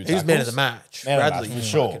 42 He tackles. was man of the match. Man of the Bradley, match, for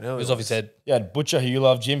sure. fucking hell, He was off his head. You had Butcher, who you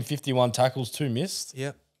love, Jim, 51 tackles, 2 missed.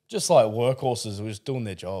 Yep, Just like workhorses who were just doing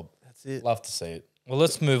their job. that's it. Love to see it. Well,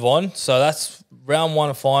 let's move on. So that's round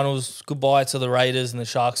 1 of finals. Goodbye to the Raiders and the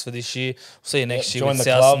Sharks for this year. We'll see you next year join with the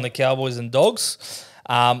South club. and the Cowboys and Dogs.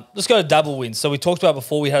 Let's go to double wins. So we talked about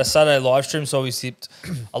before we had a Saturday live stream, so we sipped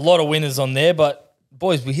a lot of winners on there. But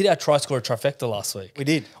boys, we hit our try scorer trifecta last week. We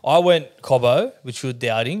did. I went Cobbo, which you were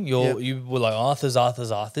doubting. Yep. You were like Arthur's.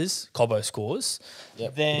 Cobbo scores.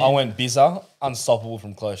 Yep. Then I went Bizza, unstoppable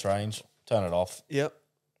from close range. Turn it off. Yep,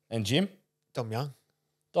 And Jim? Dom Young.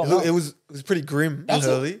 Dom It Young. was pretty grim That's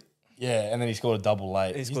early. Yeah, and then he scored a double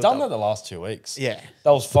late. He's scored done double. that the last 2 weeks. Yeah,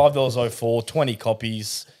 That was $5.04, 20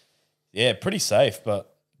 copies. Yeah, pretty safe,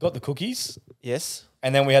 but got the cookies. Yes.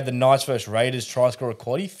 And then we had the Knights versus Raiders try score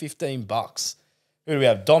quaddie, $15. Who do we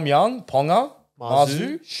have? Dom Young, Ponga,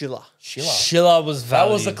 Marzu, Schiller. Schiller was That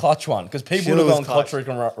value. was the clutch one because people Schiller would have was gone clutch. Kotrick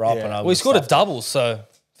and Rapana. Yeah. Well, he scored a double, so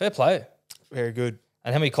fair play. Very good.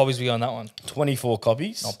 And how many copies we got on that one? 24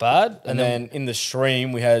 copies. Not bad. And then in the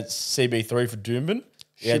stream, we had CB3 for Doomben.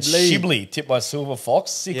 We had Shibley tipped by Silver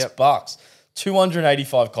Fox, $6.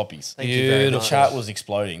 285 copies. Thank you very The much. chat was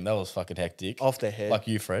exploding. That was fucking hectic. Off their head. Like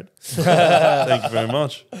you, Fred. Thank you very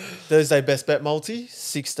much. Thursday best bet multi,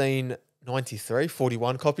 1693,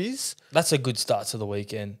 41 copies. that's a good start to the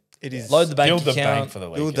weekend. It is. Load the bank Build the account. bank for the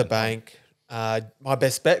weekend. Build the bank. My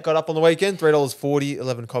best bet got up on the weekend, $3.40,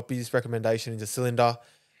 11 copies, recommendation into cylinder.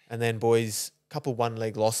 And then, boys, couple one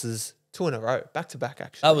leg losses, 2 in a row, back to back,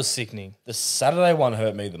 actually. That was sickening. The Saturday one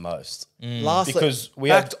hurt me the most. Last because leg, we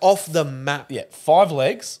backed had- off the map. Yeah, 5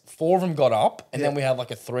 legs, 4 of them got up, and then Yeah. we had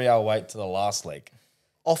like a 3-hour wait to the last leg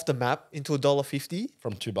Off the map into $1.50.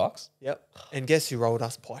 from $2. Yep. And guess who rolled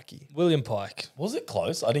us? Pikey. William Pike. Was it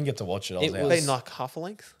close? I didn't get to watch it. I was It out. was- Been like half a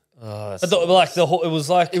length. But it was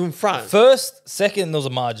like In front. first, second, there was a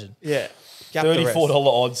margin. Yeah. Gap the rest. $34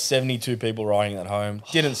 odds, 72 people riding at home.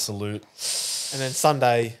 Didn't salute. And then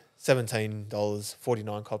Sunday, $17,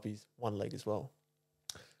 49 copies, one leg as well.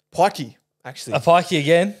 Pikey, actually, A Pikey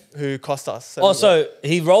again. who cost us. Oh, so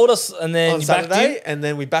he rolled us and then on you backed Saturday, him? and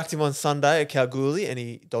then we backed him on Sunday at Kalgoorlie, and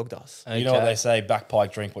he dogged us. You know what Okay. they say, back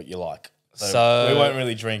pike, drink what you like. So- we won't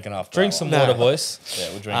really drink enough. Drink some No. water, boys. Yeah,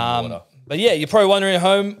 we're drinking water. But yeah, you're probably wondering at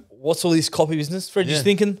home, what's all this copy business? Fred, Yeah. just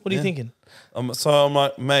thinking? What are you Yeah. thinking? So I'm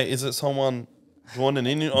like, mate, is it someone joining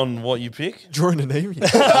in on what you pick? Drawing anemia.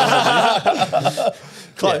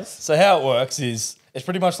 Close. Yeah. So how it works is it's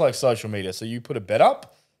pretty much like social media. So you put a bet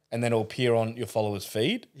up and then it'll appear on your followers'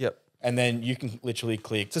 feed. Yep. And then you can literally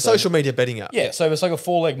click. It's a social media betting app. Yeah, so it's like a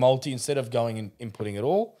 4-leg multi. Instead of going and inputting it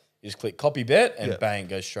all, you just click copy bet and Yeah. bang,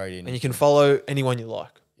 goes straight in. And you can follow anyone you like.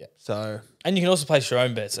 Yeah. So And you can also place your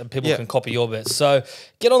own bets and people Yeah. can copy your bets. So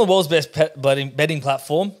get on the world's best betting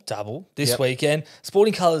platform, Dabble, this Yep. weekend.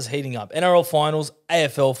 Sporting colours heating up. NRL finals,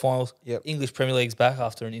 AFL finals, Yep. English Premier League's back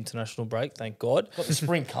after an international break, thank God. Got the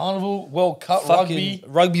Spring Carnival, World Cup, Fucking rugby.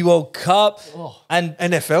 Rugby World Cup. And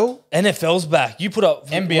NFL, NFL's back. You put up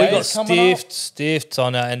NBA we got is coming up. stiffed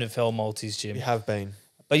on our NFL multis, Jim. we have been.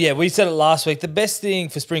 But yeah, we said it last week. The best thing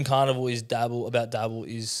for Spring Carnival is Dabble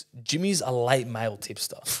is Jimmy's a late mail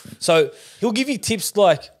tipster. So he'll give you tips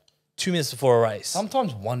like 2 minutes before a race.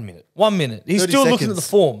 Sometimes 1 minute. 1 minute. He's 30 still looking at seconds. the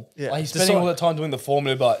form. Yeah. Like he's spending all the time doing the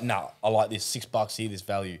formula, but nah, I like this $6 here, this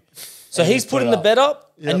value. So And he's just put putting it the up. bet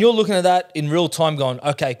up, Yep. and you're looking at that in real time going,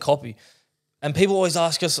 okay, copy. And people always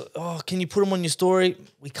ask us, oh, can you put them on your story?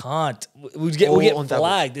 We can't. We'll All get on Dabble.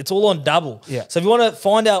 flagged. It's all on Dabble. Yeah. So if you want to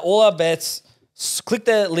find out all our bets, click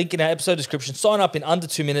the link in our episode description. Sign up in under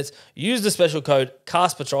 2 minutes. Use the special code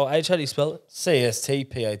Cast Patrol. H, how do you spell it?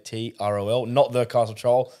 CSTPATROL, not the Castle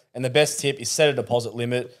Troll. And the best tip is set a deposit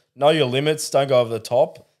limit. Know your limits. Don't go over the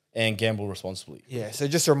top and gamble responsibly. Yeah, so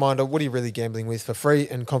just a reminder, what are you really gambling with? For free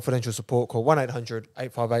and confidential support, call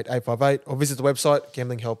 1-800-858-858 or visit the website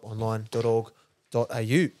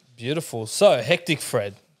gamblinghelponline.org.au. Beautiful. So, Hectic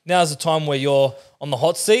Fred. Now's the time where you're on the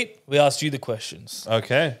hot seat. We asked you the questions.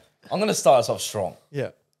 Okay. I'm going to start us off strong. Yeah.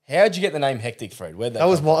 How'd you get the name Hectic Fred? Where'd that That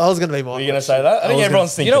was come going to be my from? Were you going to say that? I think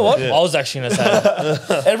everyone's thinking You know what? that. I was actually going to say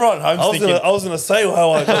that. Everyone at home's thinking. I was gonna say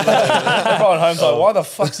how I got that. Everyone at home's like, why the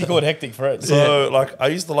fuck's he called Hectic Fred? So like I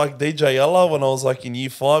used to like DJ Ella when I was like in year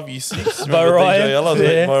 5, year 6. Remember Ryan? DJ Ella,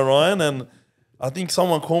 Yeah. Bo Ryan, and I think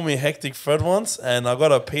someone called me Hectic Fred once, and I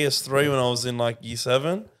got a PS3 when I was in like year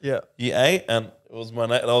 7, Yeah. year 8, and it was my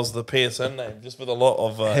name. That was the PSN name, just with a lot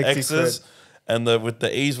of Hectic X's, Fred. and with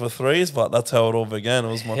the E's were 3s. But that's how it all began.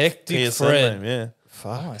 It was my Hectic PSN Fred. name. Yeah,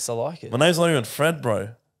 Nice, I like it. my name's not even Fred, bro.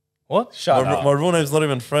 What? Shut My, up. my real name's not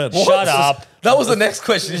even Fred. Shut up. That was the next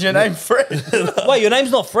question. Is your name Fred? Wait, your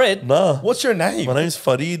name's not Fred? Nah, What's your name? my name's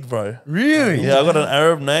Farid, bro. Really? Yeah, I got an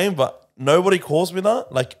Arab name, but nobody calls me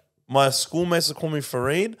that. Like my schoolmates will call me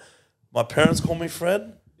Farid. My parents call me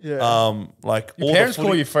Fred. Yeah. Like Your all parents the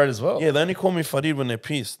call footy- you Fred as well. Yeah, they only call me Farid when they're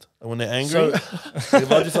pissed. And when they're angry.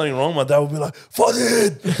 if I do something wrong, my dad will be like,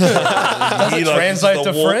 Farid! Does it translate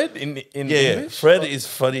to Fred in Yeah, English? Fred is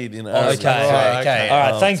Farid in Arabic. Okay.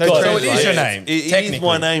 All right, thank So God. So it is your Yeah, name. It is technically.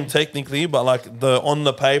 my name technically, but like on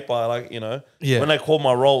the paper, like, you know, Yeah. when they called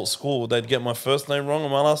my roll at school, they'd get my first name wrong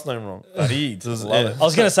and my last name wrong. Farid. Just- Love yeah. it. I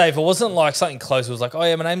was going to say, if it wasn't like something close, it was like, oh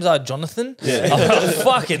yeah, my name's Jonathan. Yeah.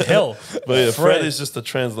 Fucking hell. But yeah, Fred. Fred is just a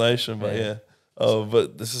translation, but yeah. Oh,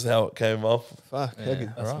 but this is how it came up. Fuck.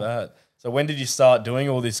 That's bad. So when did you start doing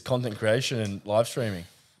all this content creation and live streaming?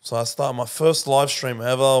 So I started my first live stream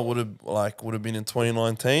ever would have been in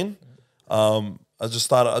 2019. I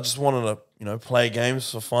just wanted to, play games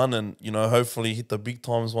for fun and, hopefully hit the big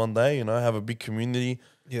times one day, have a big community.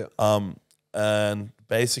 Yeah. And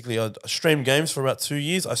basically I streamed games for about 2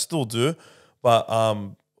 years. I still do. But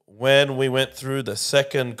when we went through the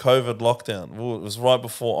second COVID lockdown, it was right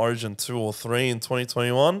before Origin 2 or 3 in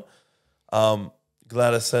 2021.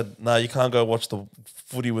 Gladys said, "No, you can't go watch the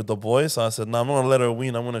footy with the boys." So I said, "No, I'm not going to let her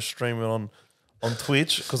win. I'm going to stream it on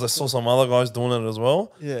Twitch," because I saw some other guys doing it as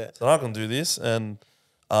well. Yeah. So I can do this. And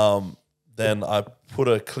then I put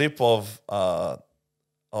a clip of,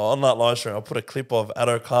 on that live stream, I put a clip of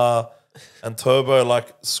Adokar and Turbo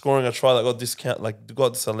scoring a try that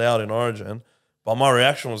got disallowed in Origin. But my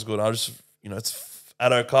reaction was good. I just, it's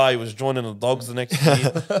Adokar. He was joining the Dogs the next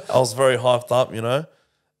year. I was very hyped up,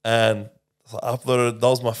 and so I uploaded. That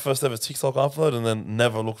was my first ever TikTok upload, and then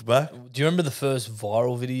never looked back. Do you remember the first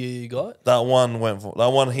viral video you got? That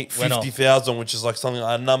one hit 50,000, which is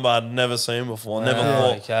a number I'd never seen before. I never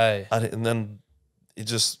thought. Okay. And then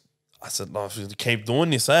I said, no, keep doing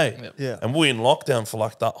this, eh? Yep. Yeah. And we were in lockdown for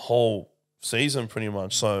that whole season pretty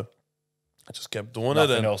much. So I just kept doing it.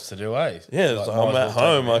 Nothing And else to do, eh? yeah, so I'm at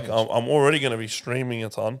home. I'm already going to be streaming a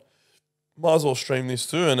ton. Might as well stream this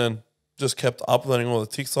too. And then just kept uploading all the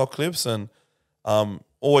TikTok clips and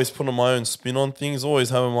always putting my own spin on things. Always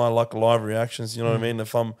having my live reactions. You know what I mean?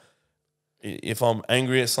 If I'm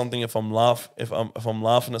angry at something, if I'm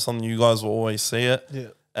laughing at something, you guys will always see it. Yeah.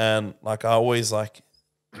 And I always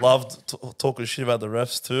loved talking shit about the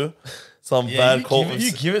refs too. Some Yeah, bad you call.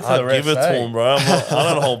 give it to I the refs, give it to eh? them, bro.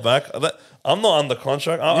 I don't hold back. I'm not under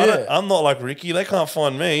contract. I'm not like Ricky. They can't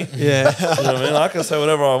find me. Yeah. You know what I mean? I can say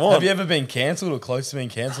whatever I want. Have you ever been cancelled or close to being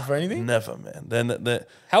cancelled for anything? Never, man. Then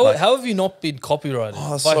How have you not been copyrighted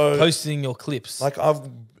by so- posting your clips? I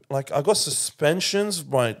got suspensions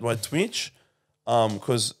by Twitch,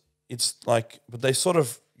 because it's but they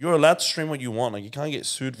you're allowed to stream what you want. You can't get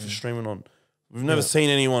sued for streaming on. We've never seen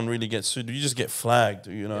anyone really get sued. You just get flagged,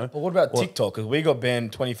 But what about TikTok? Because we got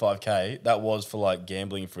banned 25K. That was for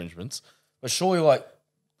gambling infringements. But surely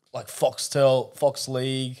Foxtel, Fox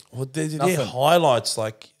League. Well, they're Nothing. highlights,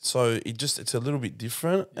 so it's a little bit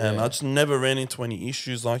different, and I just never ran into any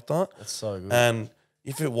issues like that. That's so good. And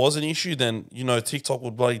if it was an issue, then TikTok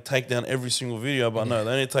would bloody take down every single video. But no,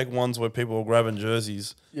 they only take ones where people are grabbing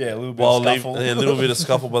jerseys. Yeah, a little bit of scuffle. A little bit of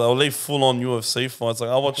scuffle, but they'll leave full on UFC fights.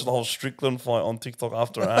 I watched the whole Strickland fight on TikTok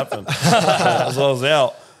after it happened, as I was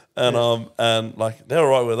out, and they're all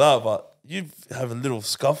right with that. But you have a little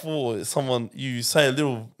scuffle, or you say a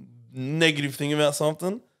little negative thing about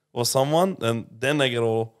something or someone, and then they get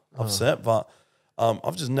all upset. But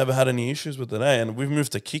I've just never had any issues with it, and we've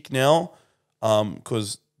moved to Kick now.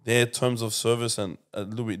 Because their terms of service and a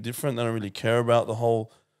little bit different. They don't really care about the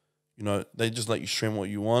whole, they just let you stream what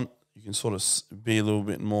you want. You can sort of be a little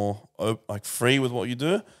bit more free with what you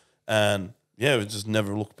do. And yeah, we just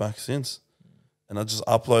never looked back since. And I just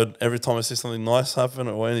upload every time I see something nice happen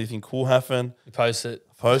or anything cool happen. You post it.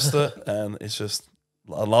 And it's just,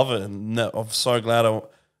 I love it. And I'm so glad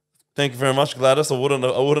thank you very much, Gladys. I wouldn't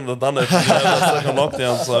have done it if you had that second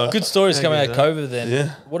lockdown. So Good stories coming out of COVID then.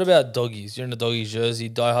 Yeah. What about doggies? You're in a doggies jersey,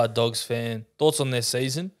 diehard Dogs fan. Thoughts on their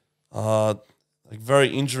season? very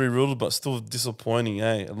injury riddled, but still disappointing.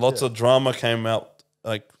 Lots of drama came out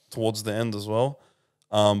towards the end as well.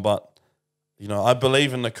 But I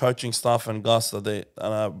believe in the coaching staff and Gus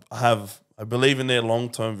I believe in their long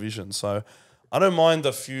term vision. So I don't mind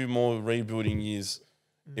a few more rebuilding years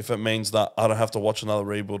if it means that I don't have to watch another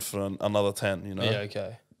rebuild for another 10. Yeah,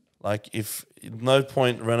 okay. If no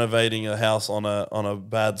point renovating a house on a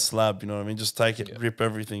bad slab, you know what I mean? Just take it, rip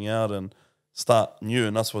everything out, and start new,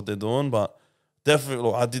 and that's what they're doing. But definitely,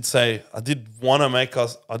 look, I did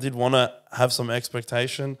want to have some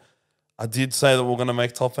expectation. I did say that we're going to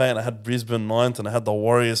make top 8, and I had Brisbane 9th, and I had the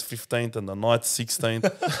Warriors 15th and the Knights 16th.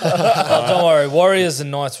 Don't worry, Warriors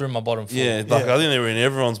and Knights were in my bottom 4. I think they were in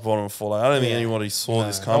everyone's bottom 4. I don't think anybody saw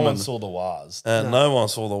this coming. No one saw the Wars. No one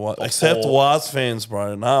saw the Wars. Except Wars fans,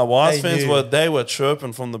 bro. Wars fans were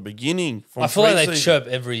chirping from the beginning. I feel like they chirp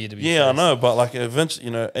every year to be I know, but eventually,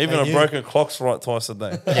 even a broken clock's right twice a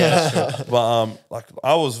day. Yeah, that's true. But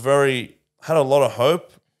I was had a lot of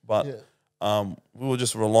hope, but we were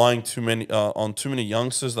just relying on too many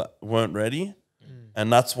youngsters that weren't ready,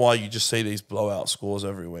 and that's why you just see these blowout scores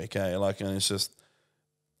every week. And it's just,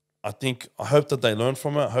 I hope that they learn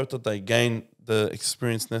from it. I hope that they gain the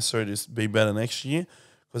experience necessary to be better next year,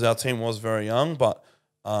 because our team was very young. But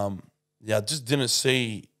I just didn't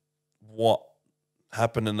see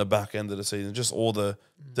happened in the back end of the season. Just all the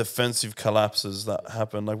defensive collapses that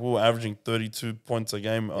happened. Like, we were averaging 32 points a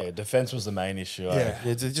game. Yeah, defense was the main issue. Yeah.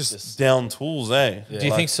 Yeah, they're just down tools, eh? Yeah. Do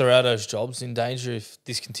you think Serrato's job's in danger if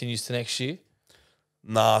this continues to next year?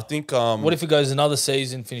 Nah, I think. What if it goes another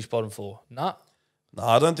season, finish bottom 4? Nah.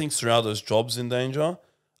 I don't think Serrato's job's in danger.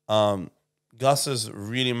 Gus has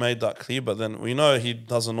really made that clear, but then we know he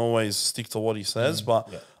doesn't always stick to what he says. But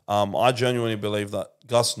I genuinely believe that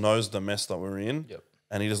Gus knows the mess that we're in,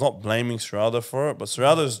 and he is not blaming Serrato for it. But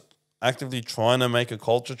Serrato's actively trying to make a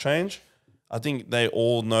culture change. I think they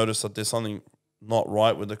all notice that there's something not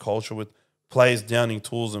right with the culture, with players downing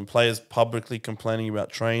tools and players publicly complaining about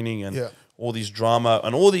training and all these drama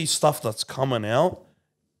and all these stuff that's coming out.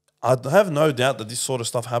 I have no doubt that this sort of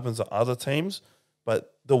stuff happens at other teams,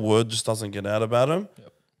 but the word just doesn't get out about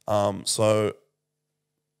them. So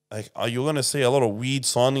like, you're going to see a lot of weird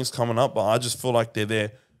signings coming up, but I just feel like they're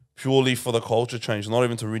there purely for the culture change, not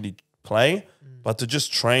even to really play, but to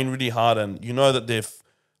just train really hard. And you know that they're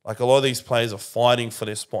like, a lot of these players are fighting for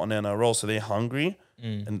their spot in NRL, so they're hungry.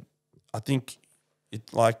 And I think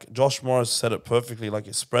it, like Josh Morris said it perfectly, like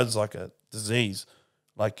it spreads like a disease,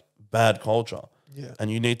 like bad culture.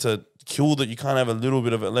 And you need to kill that. You can't have a little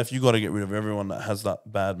bit of it left. You got to get rid of everyone that has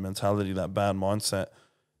that bad mentality, that bad mindset.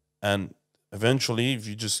 And eventually, if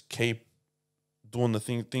you just keep doing the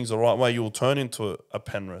things the right way, you'll turn into a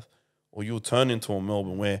Penrith, or you'll turn into a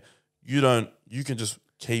Melbourne, where you can just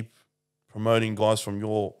keep promoting guys from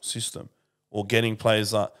your system, or getting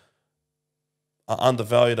players that are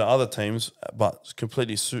undervalued at other teams but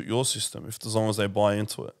completely suit your system, as long as they buy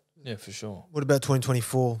into it. Yeah, for sure. What about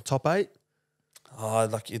 2024? Top 8?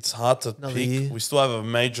 Like, it's hard to Another pick. year. We still have a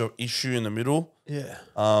major issue in the middle. Yeah.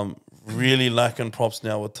 Really lacking props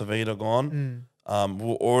now with Tavita gone. We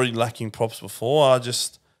were already lacking props before.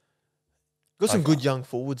 Got some good young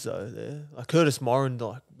forwards though there. Like Curtis Moran,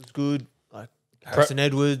 like was good. Like Harrison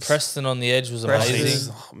Edwards. Preston on the edge was Preston.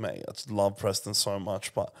 amazing. Oh, mate, I just love Preston so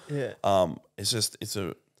much, but Yeah. I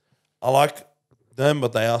like them,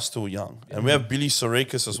 but they are still young. And we have Billy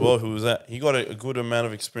Sarikas as well, he got a good amount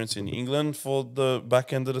of experience in England for the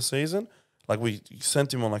back end of the season. Like, we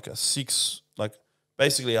sent him on like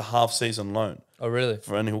basically a half season loan. Oh, really?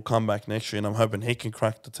 And he'll come back next year, and I'm hoping he can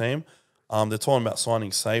crack the team. They're talking about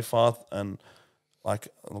signing Seyfarth, and like,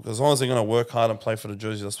 look, as long as they're going to work hard and play for the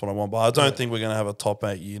jersey, that's what I want. But I don't think we're going to have a top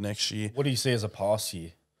 8 year next year. What do you see as a pass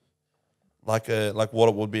year? Like what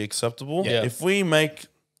it would be acceptable. Yeah. If we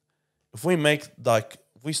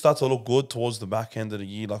start to look good towards the back end of the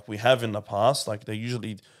year, like we have in the past, like they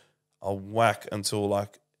usually are whack until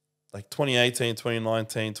like 2018,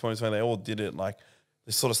 2019, 2020, they all did it. Like,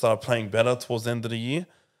 they sort of started playing better towards the end of the year.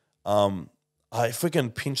 If we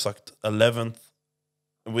can pinch like 11th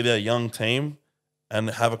with a young team and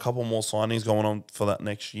have a couple more signings going on for that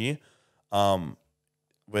next year,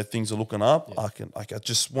 where things are looking up, I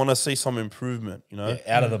just want to see some improvement, you know.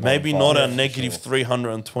 Out of the maybe bottom not five, a for negative sure.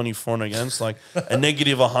 324 and against, like a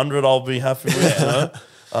negative 100 I'll be happy with, you know.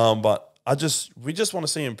 But we just want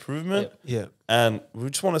to see improvement. Yeah. And we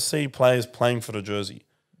just want to see players playing for the jersey,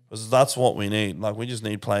 because that's what we need. Like, we just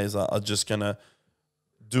need players that are just going to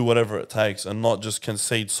do whatever it takes and not just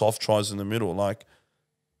concede soft tries in the middle. Like,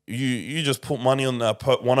 you just put money on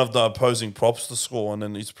one of the opposing props to score, and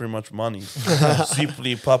then it's pretty much money.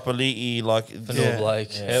 Sipli, Papali'i, like Vanilla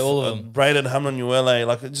Blake. Yeah, all of them. Braden Hamlin-Uele,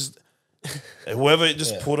 like, it just whoever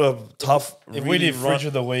just put a tough. If we did fridge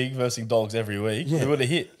of the week versus dogs every week, we would have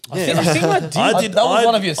hit. I think I did. That was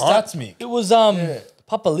one of your stats, Mick. It was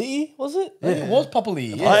Papali'i, was it? Yeah. It was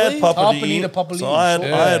Papali'i. Yeah. I had Papali'i. Papali'i. So I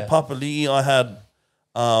had Papali'i. I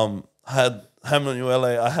had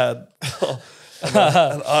Hamlin-Uele. I had. And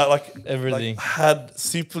I like everything. Had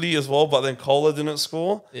Sipli as well, but then Cola didn't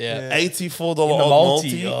score. Yeah. $84 In the odd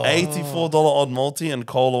multi. multi. $84 odd multi, and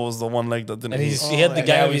Cola was the one leg that didn't And hit. he had the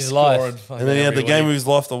game of his life. And then he had the game of his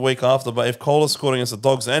life the week after. But if Cola scored against the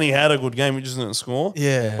Dogs, and he had a good game, he just didn't score.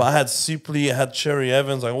 Yeah. But I had Sipli, I had Cherry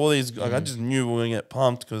Evans, like all these. Like, I just knew we were gonna get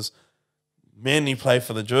pumped because Manly played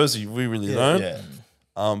for the jersey. We really don't. Yeah.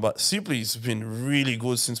 But Sipli's been really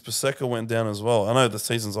good since Paseka went down as well. I know the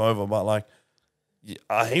season's over, but like.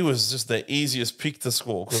 He was just the easiest pick to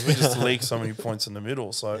score because we just leak so many points in the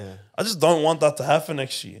middle. So I just don't want that to happen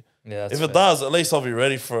next year. Yeah, if it does, at least I'll be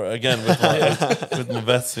ready for it again with my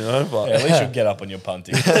bets, you know. But At least you'll get up on your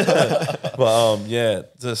punting.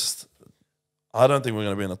 just I don't think we're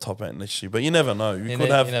going to be in the top 8 next year. But you never know. You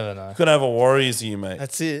never know. could have a Warriors year, mate.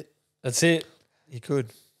 That's it. That's it. You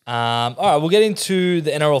could. All right, we'll get into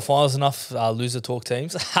the NRL finals. Enough loser talk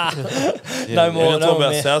teams. No more. We're No talk more.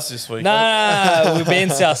 about South this week. No, we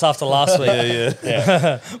banned South after last week.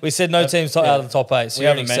 Yeah. We said no teams out of the top 8, so We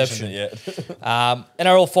you're an haven't mentioned exception. it yet.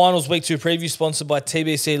 NRL Finals Week 2 preview sponsored by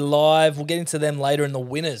TBC Live. We'll get into them later in the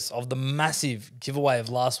winners of the massive giveaway of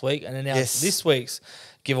last week and announce this week's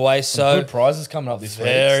giveaway. So Good prizes coming up this week.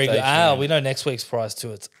 very good. Stay tuned. We know next week's prize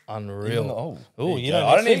too. It's unreal. Oh, You go. know,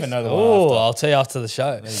 I don't next even know the week's? one Oh, after. I'll tell you after the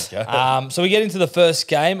show. There you go. So we get into the first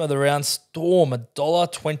game of the round. Storm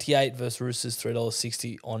 $1.28 versus Roosters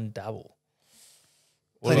 $3.60 on Dabble.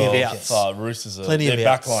 Plenty of outs. Roosters are Plenty their of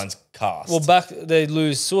outs. backline's cast. Well, they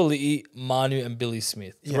lose Suoli'i, Manu, and Billy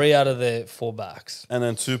Smith. 3 out of their 4 backs. And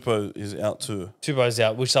then Tupou is out too. Tupo's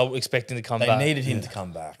out, which they were expecting to come they back. needed him to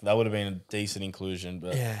come back. That would have been a decent inclusion.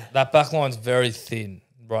 But That back line's very thin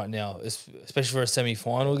right now, especially for a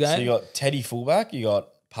semi-final game. so you got Teddy fullback, you got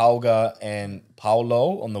Paulga and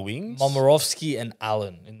Paulo on the wings. Momorovsky and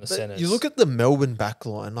Allen in the But centres. you look at the Melbourne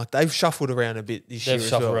backline, like they've shuffled around a bit this They've year as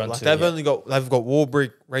shuffled well. around Like too, they've yeah. only got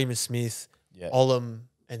Warbrick, Remus Smith, Yeah. Olam,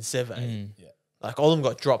 and Seve. Yeah. Like Olam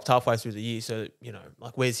got dropped halfway through the year, so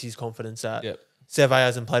like where's his confidence at? Yep. Seve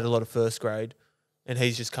hasn't played a lot of first grade, and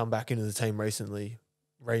he's just come back into the team recently.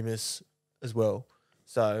 Remus as well.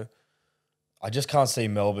 So I just can't see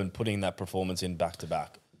Melbourne putting that performance in back to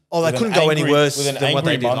back. they With an couldn't go any angry- worse with an than what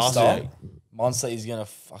they angry did last Munster. week. Munster is gonna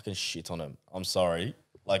fucking shit on him. I'm sorry.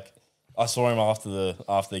 Like I saw him after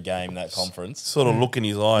the game that conference. Sort of look in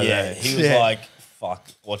his eye. Yeah, there. he was Yeah. like, "Fuck,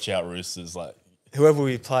 watch out, Roosters!" Like, Whoever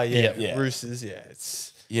we play, Yeah. Roosters,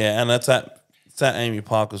 it's Yeah, and it's at Amy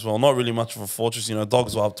Park as well. Not really much of a fortress.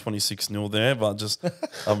 Dogs were up 26-0 there, but just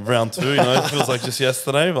round 2, it feels like just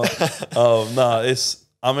yesterday. But no,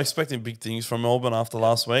 I'm expecting big things from Melbourne after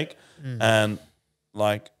last week. And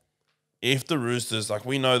like if the Roosters, like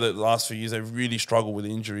we know that the last few years they've really struggled with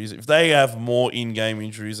injuries. If they have more in-game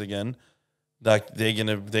injuries again, like they're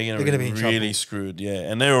gonna be in really trouble. screwed. Yeah,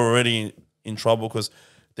 and they're already in trouble because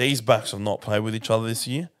these backs have not played with each other this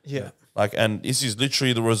year. yeah. Like, and this is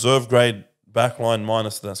literally the reserve grade backline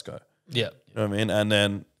minus Tedesco. Yeah. You know what I mean? And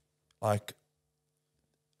then, like,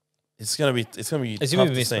 it's gonna be It's tough going to to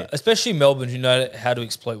be see. mismatched. Especially Melbourne, who know how to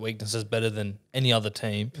exploit weaknesses better than any other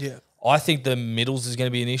team. Yeah. I think the middles is going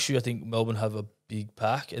to be an issue. I think Melbourne have a big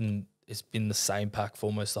pack, and it's been the same pack for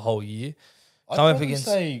almost the whole year. I'd Coming up probably against-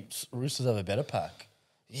 say Roosters have a better pack.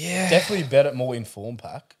 Yeah. Definitely better, more informed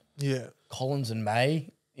pack. Yeah. Collins and May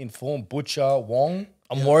informed. Butcher, Wong.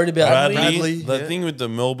 I'm worried about Bradley, the yeah. thing with the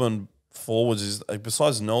Melbourne forwards is, like,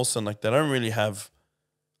 besides Nelson, like, they don't really have.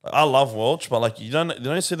 Like, I love Welch, but like you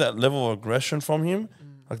don't see that level of aggression from him.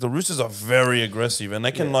 Like the Roosters are very aggressive, and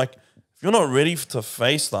they can like if you're not ready to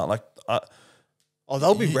face that, like.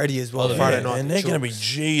 They'll be ready as well Friday night. and they're going to be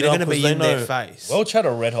Chooks. G'd They're up going to be because in they know. their face. Welch had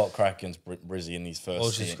a red hot crack against Brizzy in his first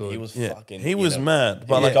Welch is stint. good. He was Yeah, fucking. he was mad,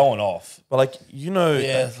 but He was like, going off. but like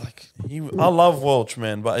Yeah, like I love Welch,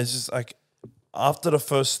 man, but it's just like after the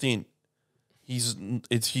first stint,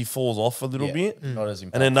 he falls off a little bit, not as impactful.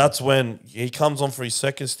 and then that's when he comes on for his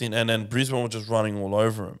second stint, and then Brisbane was just running all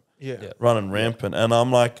over him, yeah. running rampant, and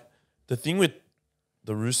I'm like, the thing with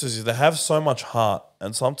the Roosters is they have so much heart,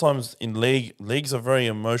 and sometimes in leagues are a very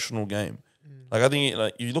emotional game. Like I think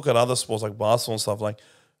like you look at other sports like basketball and stuff, like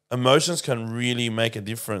emotions can really make a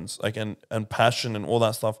difference, like and passion and all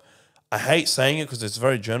that stuff. I hate saying it because it's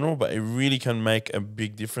very general, but it really can make a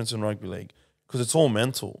big difference in rugby league because it's all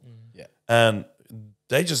mental. Yeah. And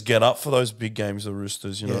they just get up for those big games, the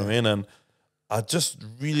Roosters, you know what I mean? And I just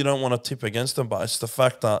really don't want to tip against them, but it's the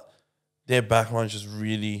fact that their backline is just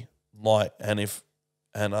really light. And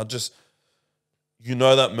I just,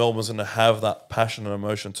 that Melbourne's going to have that passion and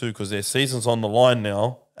emotion too because their season's on the line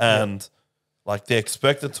now and like they're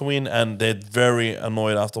expected to win and they're very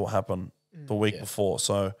annoyed after what happened the week before.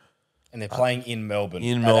 So, and they're playing in Melbourne.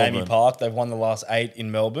 in at Melbourne. Amy Park. They've won the last 8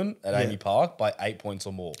 in Melbourne at Amy Park by 8 points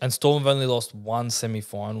or more. And Storm have only lost one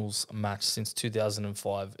semi-finals match since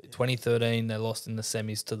 2005. 2013, they lost in the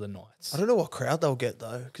semis to the Knights. I don't know what crowd they'll get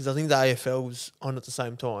though, because I think the AFL's on at the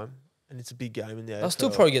same time, and it's a big game in the AFL. They'll still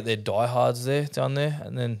probably get their diehards down there,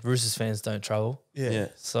 and then Roosters fans don't travel. yeah.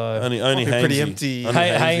 So Only Might be pretty Hainsey. empty. Only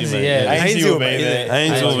Hainsey, mate. yeah. Hainsey will be there.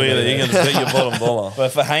 Hainsey will be there. You're going to bet your bottom dollar. But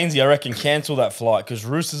for Hainsey, I reckon cancel that flight because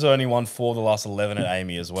Roosters only won 4 of the last 11 at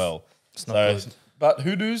Amy as well. it's not good. But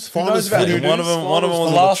Hoodoos, who Finals knows about footy. Hoodoos? One of them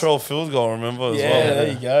was The a last- Latrell field goal, remember, as Yeah, well.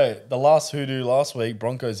 there you go. The last Hoodoo last week,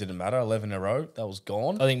 Broncos didn't matter. 11 in a row. That was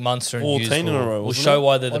gone. I think Munster and 14 Hughes in a row, will wasn't show it?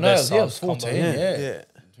 why they're the Oh, no, best it was subs 14, combo. yeah. Yeah.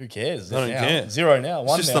 Who cares? I don't Now. care. 0 now.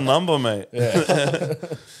 1 It's just now. a number, mate.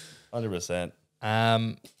 100%.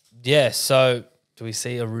 Yeah, so Do we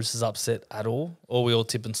see a Roosters upset at all? Or are we all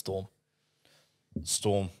tipping Storm?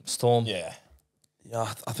 Storm. Yeah. Yeah,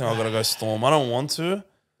 I think I've got to go Storm. I don't want to.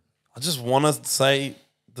 I just want to say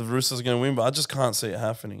the Roosters are going to win, but I just can't see it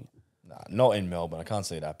happening. Nah, not in Melbourne. I can't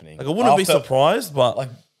see it happening. Like, I wouldn't be surprised, but Like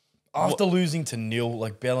after losing to Nil,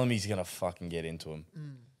 like Bellamy's gonna fucking get into him.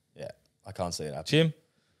 Yeah, I can't see it happening. Jim?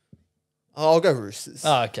 I'll go Roosters.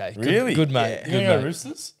 Oh, okay. Really? Good mate. You Good gonna go mate.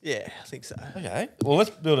 Roosters? Yeah, I think so. Okay. Well, let's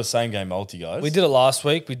build a same game multi, guys. We did it last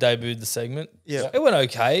week. We debuted the segment. Yeah. It went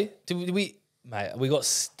okay. Did we mate, we got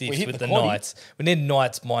stiff We hit with the the quaddie. Knights. We need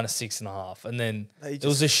Knights -6.5. And then They it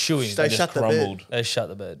was a shoeing. They just shut the crumbled. bed. They shut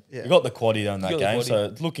the bed. Yeah. We got the quaddie on that You got the game, quaddie. so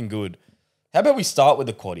it's looking good. How about we start with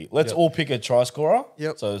the quaddie? Let's Yep. all pick a try scorer.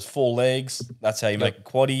 Yep. So there's 4 legs. That's how you make a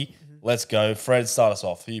quaddie. Let's go. Fred, start us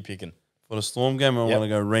off. Who you picking? for the Storm game, I Yep. want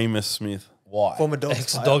to go Remus Smith. Why? Former Dogs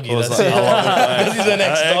player. Ex-doggy. I was That's like, it. I love it. Because he's an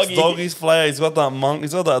ex-doggy. Ex-doggy's player. He's got that monk.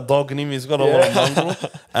 He's got that dog in him. He's got a lot of mongrel.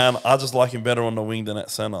 And I just like him better on the wing than at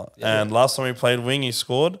centre. And last time he played wing, he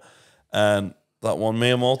scored. And that won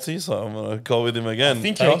me a multi, so I'm going to go with him again. I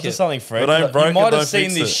think you're Take onto it. something, Fred. But don't You break it, might have don't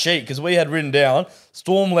seen fix this it. sheet because we had written down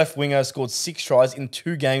Storm left winger scored 6 tries in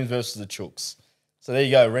 2 games versus the Chooks. So there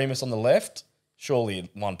you go. Remus on the left, surely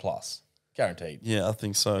 1+. Guaranteed. Yeah, I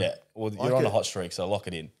think so. Yeah. Well, you're Like on a it. hot streak, so lock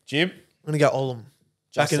it in. Jim? I'm going to go Olam. Back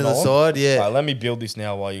Justin into the Olam? side, yeah. All right, let me build this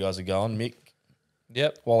now while you guys are going. Mick,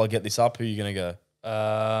 Yep. while I get this up, who are you going to go?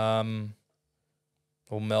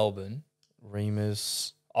 Well, Melbourne.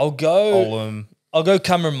 Remus, I'll go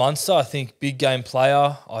Cameron Munster. I think big game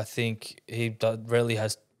player. I think he rarely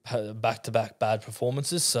has back-to-back bad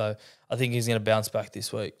performances, so I think he's going to bounce back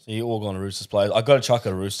this week. So you all gone to Roosters players. I got to chuck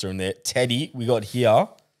a Rooster in there. Teddy, we got here.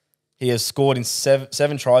 He has scored in 7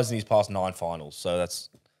 tries in his past 9 finals, so that's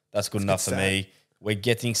good enough for stat. me. We're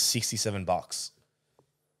getting $67.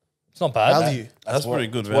 It's not bad. Value. That's pretty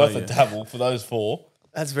good Worth value. a dabble for those 4.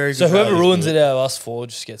 That's very good. So whoever value. ruins it out of us 4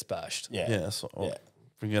 just gets bashed. Yeah. Yeah, so Yeah.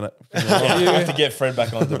 forget it. Yeah, you have to get Fred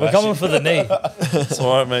back on the We're coming for the knee. It's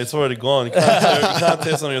all right, mate. It's already gone. You can't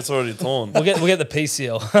tear something that's already torn. We'll get the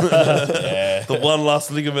PCL. The one last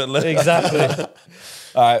ligament left. Exactly.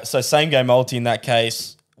 All right, so same game multi in that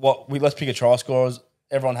case. Let's pick a try scorers.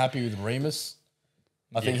 Everyone happy with Remus?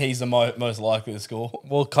 I think he's the most likely to score.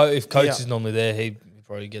 Well, if Coach Yeah. is normally there, he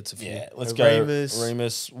probably gets a few. Yeah, let's So go. Remus.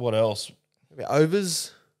 Remus. What else? Maybe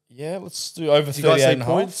overs. Yeah, let's do over Do you guys 38 say and a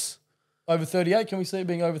half. points? Over 38. Can we see it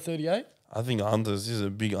being over 38? I think unders. This is a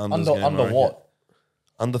big unders Under game. I reckon. what?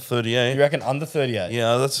 Under 38. You reckon under 38?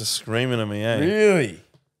 Yeah, that's just screaming at me, eh? Really?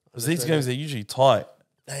 Because these games, they're usually tight.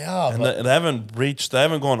 They are. And But they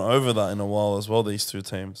haven't gone over that in a while as well, these two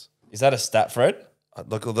teams. is that a stat, Fred?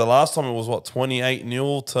 Like the last time it was 28-0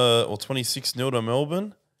 or 26-0 to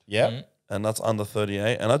Melbourne, Yeah. and that's under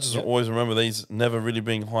 38. And I just always remember these never really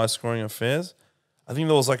being high scoring affairs. I think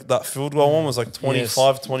there was like that field goal one was like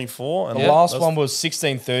 25-24. And The last one was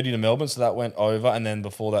 16-30 to Melbourne, so that went over. And then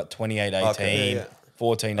before that, 28-18, Okay, yeah.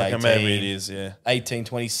 14-18, Okay, maybe it is, yeah.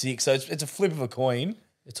 18-26. So it's a flip of a coin.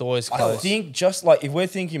 It's always I close. think just like if we're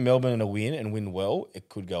thinking Melbourne in a win and win well, it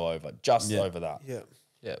could go over. Just over that. Yeah.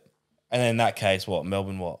 Yeah. And then in that case,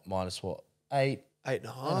 Melbourne minus 8?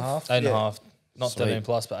 8.5. 8.5. Not Sweet. 13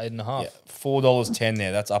 plus, but 8.5. Yeah, $4.10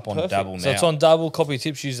 there. That's up on Perfect. Dabble now. So it's on Double. Copy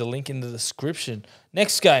tips. Use the link in the description.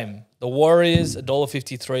 Next game, the Warriors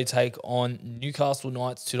 $1.53 take on Newcastle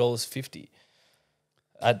Knights $2.50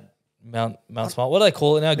 at Mount Smart. What do they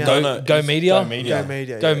call it now? Go Media. Go Media. Go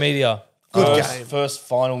media. Go yeah. Media. Good game. First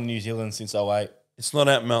final in New Zealand since 08. It's not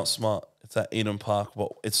at Mount Smart. It's at Eden Park, but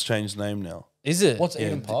it's changed name now. Is it? What's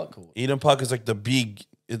Eden Park called? Eden Park is like the big.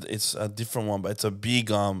 It's a different one, but it's a big.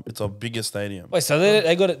 It's a bigger stadium. Wait, so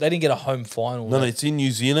they got it? They didn't get a home final. No, it's in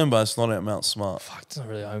New Zealand, but it's not at Mount Smart. Fuck, it's not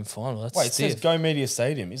really a home final. That's Wait, it says stiff. Go Media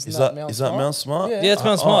Stadium. Isn't Is that that Mount is Smart? that Mount Smart? Yeah. Yeah, it's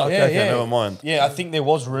Mount Smart. Okay, Yeah. never mind. Yeah, I think there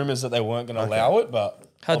was rumours that they weren't going to allow it, but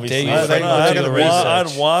How obviously dare you? they They I do had, the I had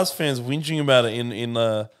research. Waz fans whinging about it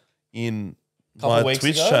in couple my weeks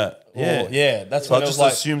Twitch ago? chat. Oh, Yeah, yeah, that's So when I it was just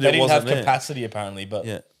like assumed they it didn't have wasn't there. capacity apparently, but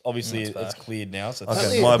Yeah. obviously it's cleared now. So it's Okay.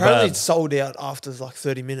 Apparently, My bad. it's sold out after like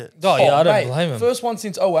 30 minutes. Oh, yeah, I don't mate, blame him. First one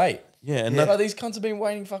since 08. Yeah, and Like, that, these cunts have been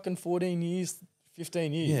waiting fucking 14 years,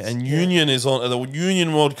 15 years. yeah, and Union is on the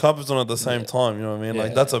Union World Cup is on at the same time. You know what I mean?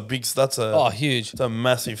 Like that's Oh, huge. it's a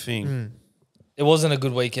massive thing. It wasn't a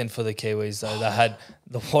good weekend for the Kiwis, though. They had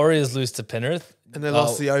the Warriors lose to Penrith. And they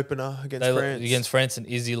lost the opener against France. Against France, and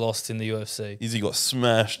Izzy lost in the UFC. Izzy got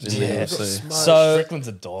smashed in Yeah, the got UFC. smoked. So, Strickland's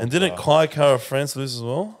a dog. And didn't bro. Kai Kara France lose as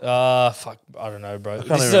well? fuck, I don't know, bro.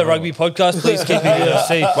 This is even a rugby podcast. Please keep your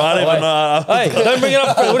UFC. But I don't even know. Hey, don't bring it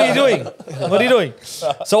up. Fred. What are you doing? What are you doing?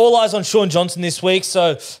 So all eyes on Sean Johnson this week.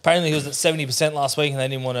 So apparently he was at 70% last week, and they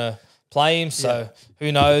didn't want to play him. So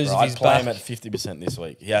who knows if I'd he's play back. him at 50% this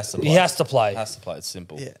week. He has to play. He has to play. Has to play. It's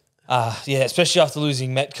simple. Yeah. Yeah, especially after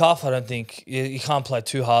losing Metcalf. I don't think you can't play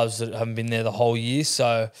two halves that haven't been there the whole year.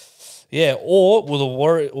 So, yeah, or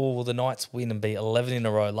will the Knights win and beat 11 in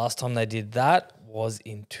a row? Last time they did that was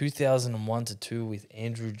in 2001-2 with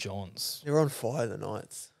Andrew Johns. They're on fire, the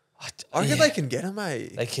Knights. I reckon they can get them,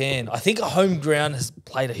 mate. They can. I think a home ground has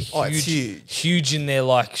played a it's huge in their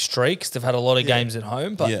like streaks. They've had a lot of games at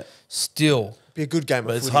home, but still. Be a good game.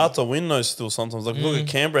 But it's hard to win those still sometimes. Like look at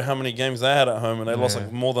Canberra, how many games they had at home, and they lost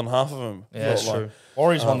like more than half of them. Yeah, that's true.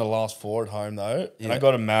 Warriors won the last 4 at home though. And I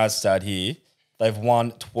got a mad stat here. They've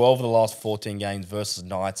won 12 of the last 14 games versus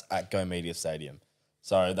Knights at Go Media Stadium.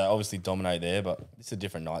 So they obviously dominate there, but it's a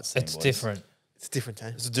different Knights team. It's different. It's a different team.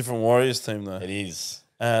 It's a different Warriors team though. It is.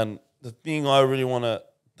 And the thing I really want to,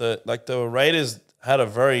 the Raiders had a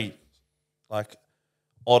very like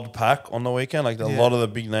odd pack on the weekend. Like a lot of the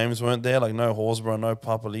big names weren't there. Like no Horsburgh, no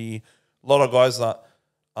Papali'i. A lot of guys that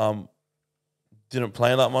didn't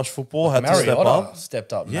play that much football had to step up.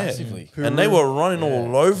 Stepped up massively. And they were running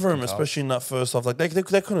all over him, especially in that first half. Like they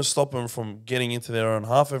couldn't stop him from getting into their own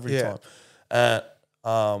half every time.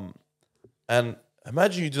 And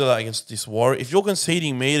imagine you do that against this Warrior. If you're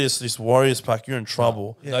conceding meters to this Warriors pack, you're in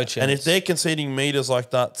trouble. No chance. And if they're conceding meters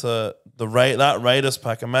like that to that Raiders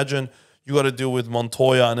pack, imagine you got to deal with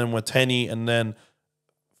Montoya and then Wateni and then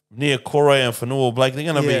near Corey and Fanua Blake. They're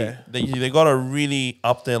going to be they got to really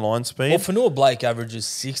up their line speed. Well, Fanua Blake averages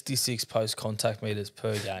 66 post contact meters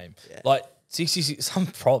per game. Like 66. Some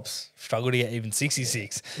props struggle to get even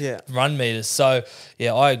 66 run meters. So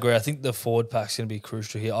yeah, I agree. I think the forward pack's going to be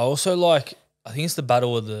crucial here. I also like. I think it's the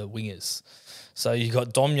battle of the wingers. So you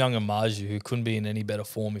got Dom Young and Marju, who couldn't be in any better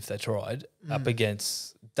form if they tried, up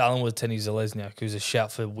against Dallin Wateni-Zelezniak, who's a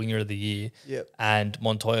shout for winger of the year, and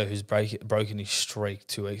Montoya, who's broken his streak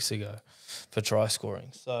 2 weeks ago for try scoring.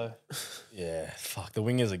 So the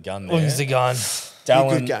winger's a gun there. wingers a gun.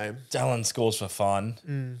 Good game. Dallin scores for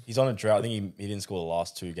fun. He's on a drought. I think he didn't score the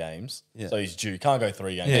last 2 games. So he's due. Can't go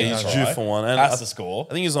 3 games. Yeah, he's due for one. And has to score.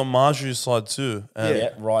 I think he's on Marju's side too.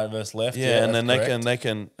 And right versus left. and then they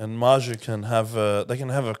can Marju can have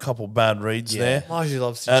a couple bad reads there. Marju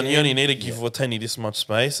loves to And jam. you only need to give Wateni this much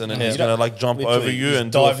space, and then he's gonna like jump Literally, over you just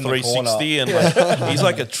and do a dive in the 360, and like, he's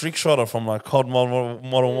like a trick shotter from like COD Modern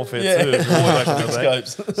Warfare 2. Back in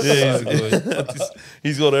the day. Yeah, he's good.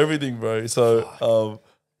 He's got everything, bro. So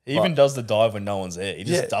He even does the dive when no one's there. He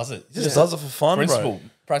just does it. he just does it for fun, Principle. bro.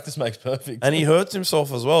 Practice makes perfect. And he hurts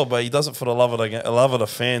himself as well, but he does it for the love of the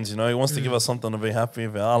fans. You know, he wants to give us something to be happy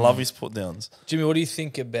about. I love his put downs. Jimmy, what do you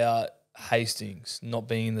think about Hastings not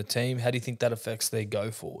being in the team? How do you think that affects their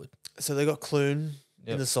go forward? So they got Clune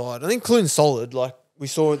in the side. I think Clune's solid. Like we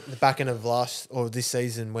saw at the back end of this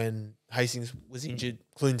season when Hastings was injured,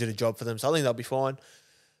 Clune did a job for them. So I think they'll be fine.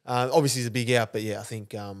 Obviously, he's a big out, but I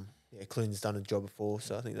think Clune's done a job before,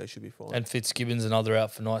 so I think they should be fine. And Fitzgibbon's another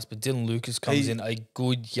out for Knights, but Dylan Lucas comes in, a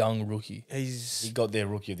good young rookie. He got their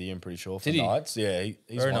rookie of the year, I'm pretty sure, for Did he? Knights. Yeah, he's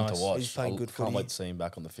Very one nice. to watch. He's playing good Can't footy. wait to see him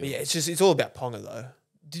back on the field. But it's all about Ponga though.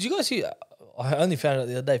 Did you guys hear? I only found out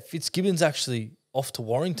the other day. Fitzgibbon's actually off to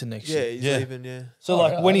Warrington next year. He's leaving. Yeah, So Oh,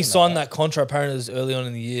 yeah, when I he didn't know signed that contract, apparently it was early on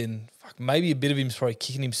in the year, and maybe a bit of him's probably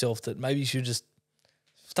kicking himself that maybe he should just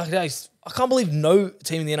stuck it out. I can't believe no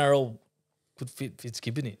team in the NRL could fit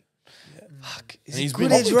Fitzgibbon in. Fuck, is he He's good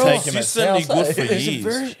been edge roll? consistently good for He's a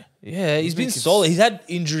years. he's been solid. He's had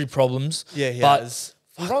injury problems. Yeah, he but has.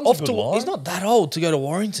 He runs a good line. he's not that old to go to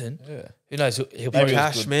Warrington. Yeah. Who knows? He'll Maybe probably it was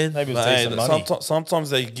cash, good. man. Maybe it was But, decent hey, money. sometimes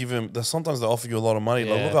they give him. Sometimes they offer you a lot of money.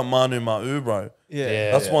 Like Yeah. look at Manu Ma'u, bro.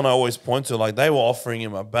 Yeah. That's one I always point to. Like they were offering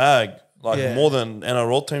him a bag, like more than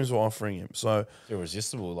NRL teams were offering him. So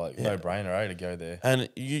Irresistible, like no brainer, to go there. and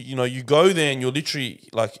you go there and you're literally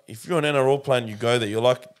like if you're an NRL player and you go there, you're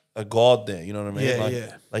like a god there. You know what I mean? Yeah, like,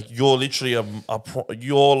 yeah. like you're literally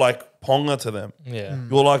you're like Ponga to them. Yeah.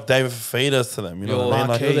 You're like David Fafita to them. You know what I mean?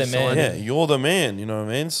 Like, You're their man. yeah, you're the man. You know what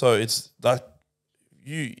I mean? So it's like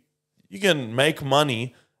you can make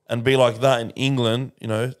money and be like that in England, you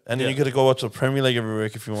know, and then you got to go watch the Premier League every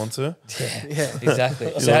week if you want to. Yeah.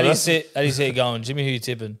 Exactly. So how do you see it going? Jimmy, who you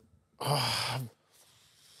tipping?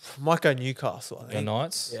 Might go Newcastle. I Go think.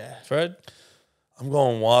 Knights? Yeah. Fred? I'm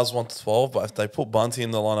going Wise 1-12, but if they put Bunty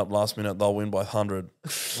in the lineup last minute, they'll win by 100.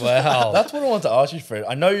 Wow. That's what I want to ask you, Fred.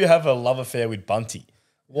 I know you have a love affair with Bunty.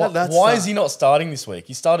 that's Why is he not starting this week?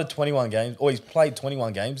 He started 21 games, or he's played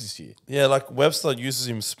 21 games this year. Yeah, like Webster uses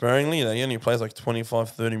him sparingly. He only plays like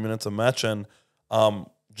 25, 30 minutes a match. And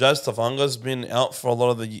Jazz Tafanga's been out for a lot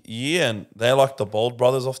of the year, and they're like the Bold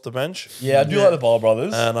brothers off the bench. Yeah, I do like the Ball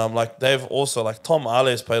brothers. And like they've also like Tom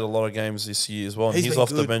Ale's played a lot of games this year as well, and He's he's been off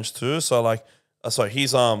the good. bench too. So like, sorry,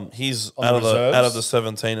 he's out of reserves? the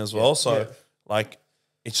 17 as well. So like,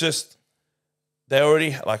 it's just they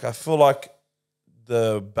already like I feel like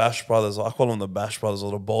the Bash brothers, I call them the Bash brothers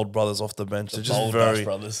or the Bold brothers off the bench. They're just Bold Bash very,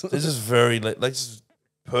 brothers. they're just very like just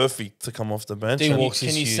perfect to come off the bench. D And Walks Can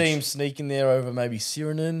is you huge. see him sneaking there over maybe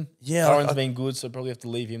Sirinen? Yeah, Aaron's I- been good, so probably have to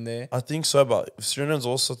leave him there. I think so, but Surinam's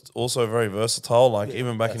also very versatile. Like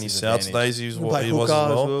even back in that's his his South advantage. days, he was Can play he was hooker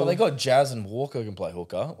as as well. But they got Jazz and Walker who can play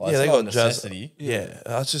hooker. Like, Yeah, they it's not got a Jazz. necessity. Yeah,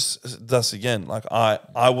 that's again like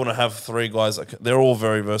I wouldn't have three guys. Like they're all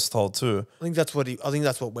very versatile too. I think that's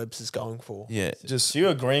what Webster's going for. Yeah, just So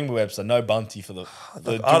you're agreeing with Webster, no Bunty for the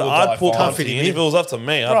I'd put Can't Bunty fit him in. in. If it was up to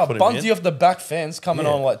me, I'd Bro, put him Bunty in. off the back fence coming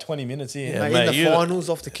Yeah. on like 20 minutes in. Yeah, Mate, mate, in the you- finals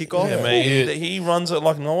off the kickoff. Yeah, mate. He runs it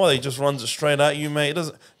like no other. He just runs it straight at you, mate. It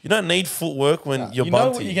doesn't. You don't need footwork when you're You know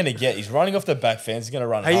Bunty. what you're going to get? He's running off the back fence. He's going to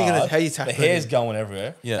run How you hard. gonna- how you The tackling hair's him? going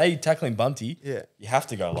everywhere. Yeah. How you tackling Bunty? Yeah. You have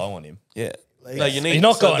to go low on him. Yeah. No, you need. You're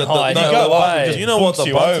not going high. no, You go up and away. just you know what the boots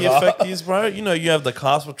you Bunty over. effect is, bro? You know you have the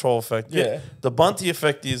cast patrol effect. Yeah. The Bunty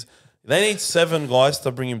effect is they need 7 guys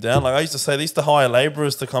to bring him down. Like I used to say, they used to hire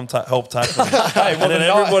labourers to come help tackle him. Hey, well, and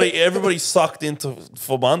then the everybody sucked into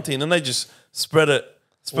for Bunty, and then they just spread it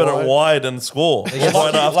wide and score. Right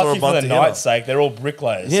lucky, after lucky a for Bunty the hitter. Knight's sake, they're all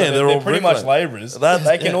bricklayers. Yeah, So they're all pretty much bricklayers. labourers. That's-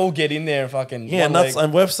 They can yeah. all get in there and fucking. Yeah, one and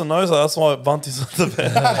leg. Webster knows that. That's why Bunty's not the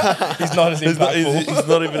best. He's not as he's, not, impactful. he's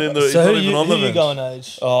not even in the. He's So not who even you, on who the you bench. going,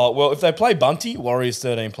 Age? Well, if they play Bunty, Warriors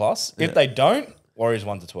 13 plus. If they don't, Warriors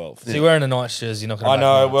 1 to 12. So you're wearing a night jersey. You're not going I to.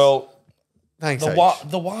 know. Well, Thanks, the H.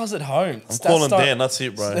 the Wars at home. I'm calling Dan. That's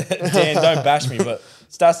it, bro. Dan, don't bash me, but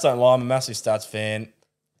stats don't lie. I'm a massive stats fan.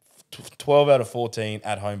 12 out of 14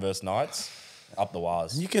 at home versus Knights. Up the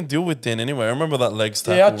Wars. You can deal with Dan anyway. I remember that legs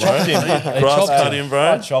tackle, Yeah, I bro. chopped him. Grass chopped cut him, bro.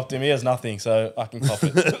 I chopped him. He has nothing, so I can cop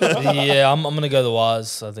it. Yeah, I'm going to go the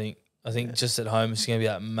Waz. I think just at home it's going to be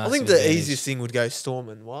that I massive. think the advantage. easiest thing would go Storm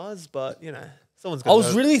and Was, but someone's I got.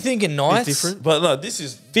 was really thinking Knights. different. But no, this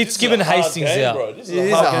is Fitzgibbon this is a hard Hastings game, out. bro. This is It a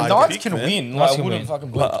is hard a game hard to Knights pick, can man. win. Knights Like, can wouldn't win.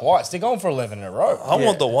 fucking blink twice. They're going for 11 in a row. I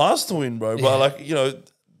want the Waz to win, bro. But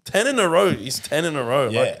 10 in a row is 10 in a row.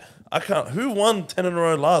 Yeah. Like, I can't. Who won 10 in a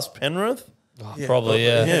row last? Penrith. Probably,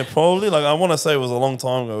 yeah. Yeah, probably. Like I want to say it was a long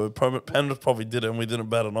time ago. Penrith probably did it, and we didn't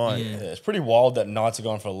bat an eye. Yeah, it's pretty wild that Knights are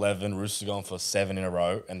going for 11, Roosters are going for 7 in a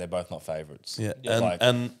row, and they're both not favourites. Yeah, Like-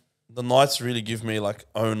 and the Knights really give me like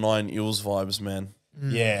 09 Eels vibes, man.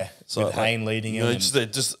 Yeah. So with like, Hayne leading You him. know,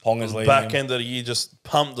 and just Ponga's leading back him. end of the year, just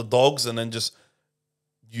pump the dogs and then just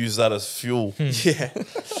use that as fuel. Yeah.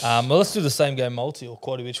 Well, let's do the same game multi or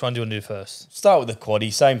quaddy. Which one do you want to do first? Start with the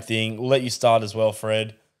quaddie. Same thing. We'll let you start as well,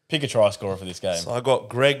 Fred. Pick a try scorer for this game. So I got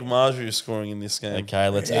Greg Marju scoring in this game. Okay,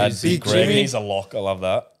 let's Yeah, add big Big Greg. Jimmy. He's a lock. I love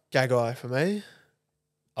that. Gagai for me.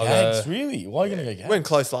 I'll Gags, go, really? Why are you going to go Gags? Went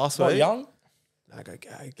close last Not week. Young? No, go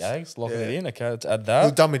Gags. Gags, locking Yeah. it in. Okay, let's add Well,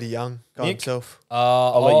 that. dummy to Young. Go Nick? himself.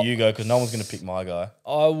 I'll let you go because no one's going to pick my guy.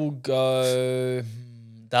 I will go.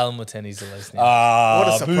 Dallin Wateni's the least now. Ah, What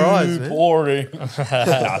a surprise, boo, man. boring.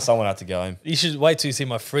 Nah, someone had to go him. You should wait till you see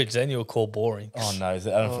my fridge. Then you'll call boring. Oh no, is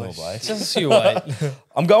it Adam Philblay? Just you wait.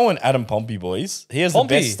 I'm going Adam Pompey, boys. He has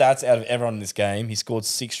Pompey. the best stats out of everyone in this game. He scored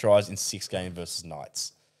 6 tries in 6 games versus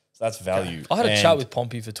Knights. So that's value. I had a And- chat with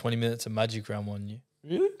Pompey for 20 minutes at Magic Round 1 year.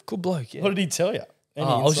 Really? Good bloke, yeah. What did he tell you? Any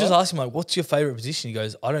I was just insight? asking him, like, what's your favourite position? He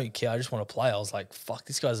goes, I don't care. I just want to play. I was like, fuck,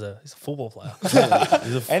 this guy's he's a football player.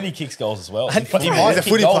 And he kicks goals as well. And He he's might a kick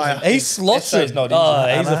footy goals player. and He kick- slots so he's him. not Oh,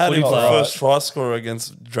 injured. he's And a I had footy him for player. first try scorer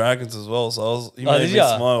against Dragons as well. So he made did me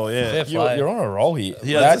ya? smile. Yeah. Fair play. You're on a roll here.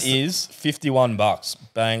 Yeah, That this- is $51.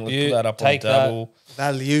 Bang, let's You put that up on take that. double.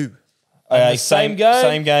 Value. Okay, the same game?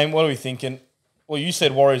 Same game. What are we thinking? Well, you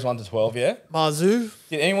said Warriors 1 to 12, yeah? Marzu.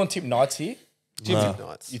 Did anyone tip Knights here? Jimmy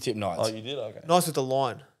Knights. You tip Knights. Oh, you did? Okay. Nice with the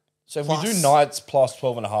line. So if Plus. we do Knights plus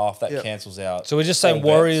 12.5, that Yep. cancels out. So we're just saying all bets.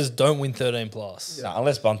 Warriors don't win 13 plus. No,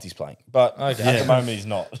 unless Bunty's playing. But Okay. at the moment, he's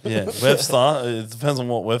not. Yeah, Webster. It depends on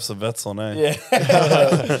what Webster bets on, eh?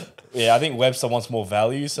 Yeah. Yeah, I think Webster wants more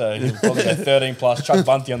value, so he'll probably go 13 plus, chuck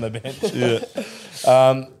Bunty on the bench.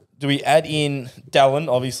 Yeah. Do we add in Dallin,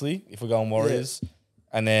 obviously, if we're going Warriors?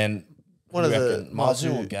 And then One who of you the reckon?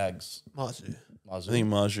 Marzu or Marzu. Gags? Marzu. Marzu. I think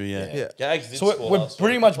Marju, yeah. Yeah. Gags did So we're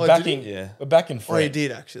pretty much Oh, did backing. he? Yeah. We're backing Oh, Fred he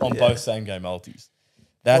did actually. on yeah. both same game multis.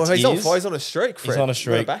 That Well, he's on is- fire. He's on a streak, Fred. He's on a We're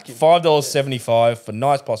streak. back him. $5.75 for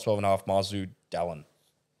Knights plus 12.5. Marzu Dallin.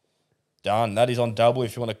 Done. That is on double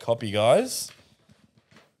if you want to copy, guys.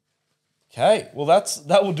 Okay. Well,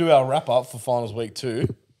 that will do our wrap up for finals week 2.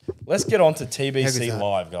 Let's get on to How TBC good's that?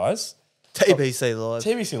 Live, guys. TBC Live.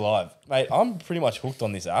 TBC Live, mate. I'm pretty much hooked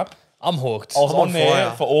on this app. I'm hooked. I was I'm on on there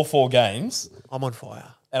fire. for all 4 games, I'm on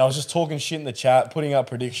fire. and I was just talking shit in the chat, putting up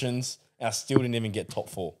predictions, and I still didn't even get top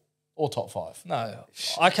 4 or top 5. No,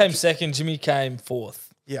 I came second. Jimmy came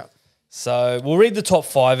fourth. Yeah. So we'll read the top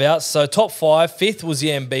 5 out. So top 5, fifth was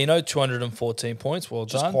Yambino, 214 points. Well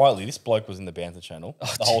Just done. quietly, this bloke was in the Banter channel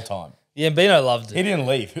the whole time. Yambino loved He it. didn't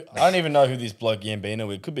leave. I don't even know who this bloke Yambino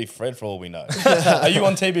is. It could be Fred for all we know. Are you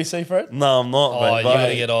on TBC, Fred? No, I'm not, Oh, mate. you But,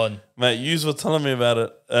 gotta get on. mate, you were telling me about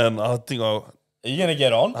it, and I think Are you going to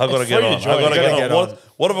get on? I gotta It's get free on. to join. I gotta gotta get get on. on.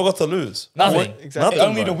 What have I got to lose? Nothing. Exactly. Nothing,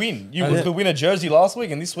 Only to bro. win. You could win a jersey last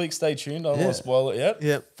week, and this week, stay tuned. I don't want to spoil it yet.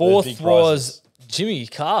 Yep. Fourth Big prizes. was Jimmy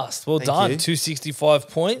Cast. Well done. you. 265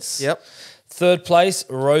 points. Yep. Third place,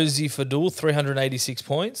 Rosie Fadul, 386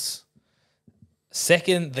 points.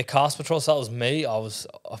 Second, the Cast Patrol. So that was me.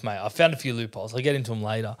 I found a few loopholes. I'll get into them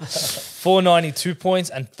later. 492 points.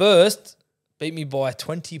 And first, beat me by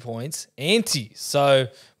 20 points, Anti. So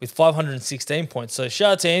with 516 points. So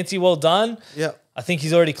shout out to Anti. Well done. Yep. I think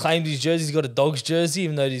he's already claimed his jersey. He's got a Dogs jersey,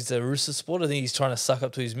 even though he's a Roosters supporter. I think he's trying to suck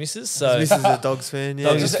up to his missus. So This is a Dogs fan. Yeah.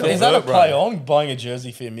 Dogs Is Feel that a bro. play on buying a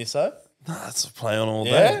jersey for your misso? That's a play on all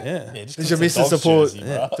Yeah? day. Yeah. just Does 'cause your it's a missus Dogs support jersey,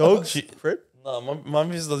 bro. Dogs, Fred? No, my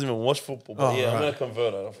missus doesn't even watch football, but Oh, yeah, I'm right. going to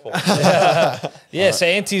convert her. Of course. yeah, so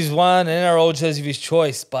Anti's won an NRL jersey of his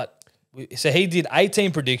choice, but so he did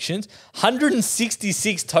 18 predictions,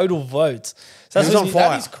 166 total votes. So He was what on fire.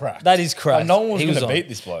 That is cracked. That is correct. And no one was He going to on. beat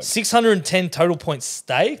this bloke. 610 total points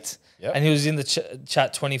staked, Yep. and he was in the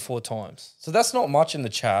chat 24 times. So that's not much in the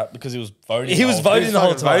chat because he was voting. He was the whole voting time. the whole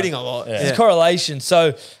Fucking time. voting a lot. Yeah. It's correlation.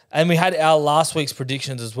 So, and we had our last week's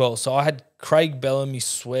predictions as well. So I had Craig Bellamy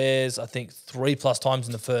swears, I think 3+ times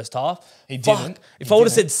in the first half. He Fuck. didn't. If He I would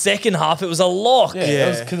have didn't. said second half, it was a lock. Yeah,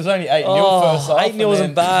 Yeah. because it was only 8-0 first Oh, half. 8-0 and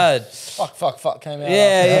wasn't then bad. Fuck came out. Yeah,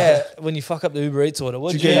 after. yeah. When you fuck up the Uber Eats order,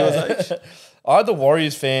 what Did did you you get get? I had the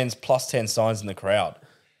Warriors fans plus 10 signs in the crowd.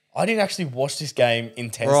 I didn't actually watch this game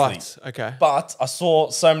intensely. Right. Okay. But I saw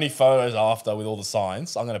so many photos after with all the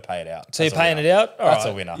signs. I'm going to pay it out. So you're That's a paying winner. it out? All That's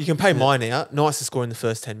right. a winner. You can pay mine out. Nice to score in the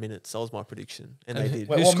first 10 minutes. That was my prediction. And they did.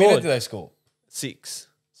 Wait, Who what minute scored? did they score? 6.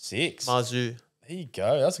 6. Marzu. There you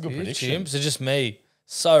go. That's a good You, prediction. Jim. So just me.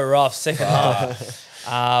 So rough. Second half.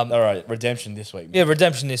 All right, redemption this week. Yeah,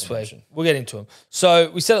 redemption this week. We'll get into them. So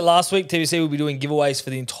we said it last week. TBC will be doing giveaways for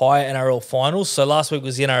the entire NRL finals. So last week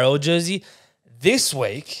was the NRL jersey. This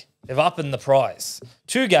week they've upped the prize.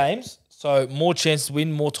 2 games, so more chance to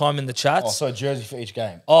win, more time in the chats. Oh, so a jersey for each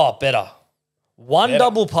game. Oh, better. One Better.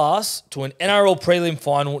 double pass to an NRL Prelim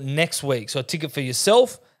final next week. So a ticket for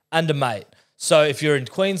yourself and a mate. So if you're in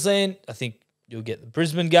Queensland, I think you'll get the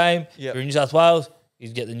Brisbane game. If Yep. you're in New South Wales, you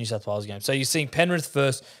get the New South Wales game. So you're seeing Penrith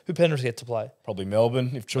first. Who Penrith get to play? Probably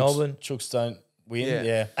Melbourne if Melbourne. Chooks don't win. Yeah.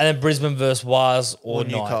 Yeah. And then Brisbane versus Wars or Or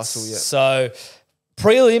Knights. Newcastle, yeah. So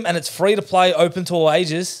prelim, and it's free to play, open to all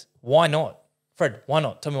ages. Why not? Fred, why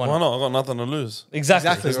not? Tell me why, Why not. not? I got nothing to lose. Exactly.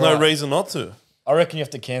 Exactly. There's Right. no reason not to. I reckon you have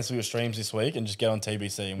to cancel your streams this week and just get on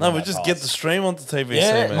TBC. And No, win we that just pass. get the stream onto TBC,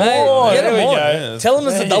 Yeah, man. Mate, Oh, get there them we on. go. Yeah. Tell them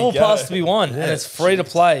it's There a you double go. pass to be won, and it's free to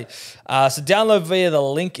play. So download via the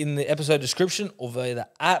link in the episode description or via the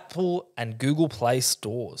Apple and Google Play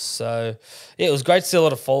stores. So yeah, it was great to see a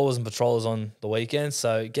lot of followers and patrollers on the weekend.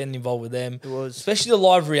 So getting involved with them, It was. especially the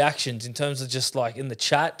live reactions in terms of just like in the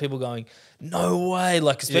chat, people going, "No way!"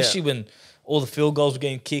 Like especially when all the field goals were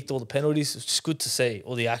getting kicked, all the penalties. It's just good to see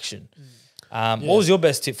all the action. What was your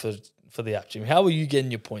best tip for the app, Jim? How were you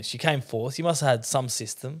getting your points? You came fourth. You must have had some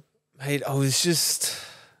system. Mate, it's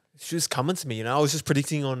just coming to me, you know. I was just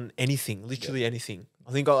predicting on anything, literally anything.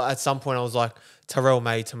 I think at some point I was like, Terrell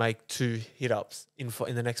made to make 2 hit-ups in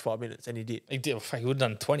the next 5 minutes, and he did. He did. He would have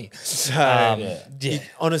done 20. So, Yeah.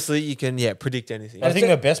 honestly, you can, predict anything. I think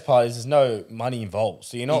the best part is there's no money involved.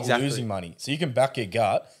 So you're not Exactly. losing money. So you can back your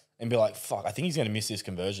gut and be like, fuck, I think he's going to miss this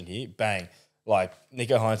conversion here. Bang. Like,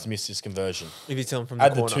 Nico Hines missed this conversion. If you tell him from the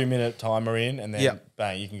Add the corner. 2-minute timer in and then Yeah.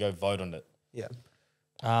 bang, you can go vote on it. Yeah.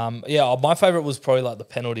 My favorite was probably like the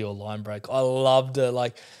penalty or line break. I loved it.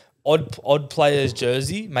 Like odd player's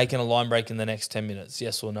jersey making a line break in the next 10 minutes,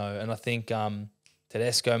 yes or no. And I think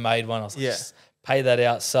Tedesco made one. I was like, Yeah. just pay that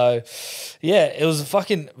out. So, yeah, it was a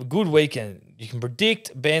fucking good weekend. You can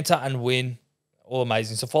predict, banter, and win. All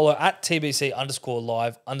amazing. So follow at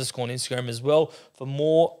TBC_live_ on Instagram as well for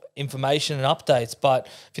more information and updates. But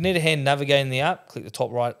if you need a hand navigating the app, click the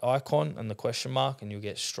top right icon and the question mark, and you'll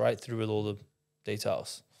get straight through with all the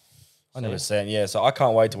details. 100%. Yeah, so I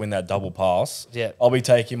can't wait to win that double pass. Yeah. I'll be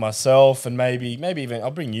taking myself and maybe even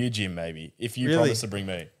I'll bring you, Jim, maybe, if you Really? promise to bring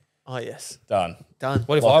me. Oh, yes. Done. Done.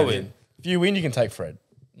 What if Lock I it win? in. If you win, you can take Fred.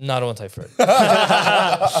 No, I don't want to take Fred. What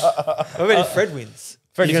about if Fred wins?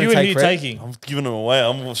 Fred, if gonna you win, who take you Fred? taking? I'm giving them away.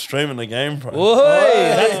 I'm streaming the game, bro. Whoa,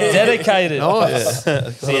 that's dedicated. Nice.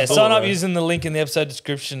 So yeah, sign up using the link in the episode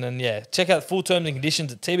description and yeah, check out full terms and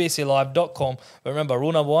conditions at tbclive.com. But remember,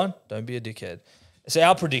 rule number 1, don't be a dickhead. So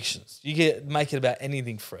our predictions, you can make it about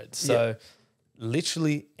anything, Fred. So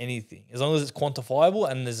literally anything, as long as it's quantifiable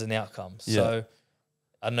and there's an outcome. So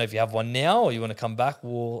I don't know if you have one now or you want to come back.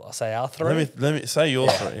 I'll say our 3. Let me say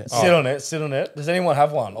yours. Yeah. Sit on it. Does anyone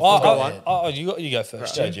have one? You go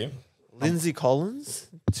first. Go, Jim. Lindsay Collins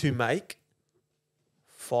to make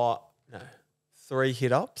 3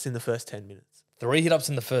 hit-ups in the first 10 minutes. 3 hit-ups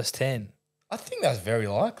in the first 10. I think that's very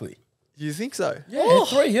likely. You think so? Yeah,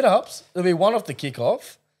 3 hit-ups. There'll be 1 off the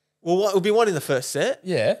kickoff. Well, it'll be 1 in the first set.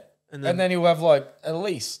 Yeah. And then he'll have like at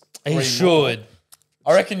least 3 He more. should.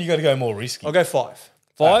 I reckon you got to go more risky. I'll go 5.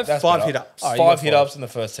 5? That's 5 better. hit-ups. Oh, you 5 got hit-ups in the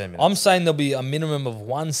first 10 minutes. I'm saying there'll be a minimum of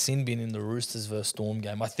 1 sin bin in the Roosters versus Storm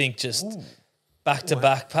game. I think just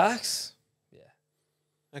back-to-back packs.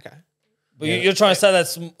 Okay. But you're trying to say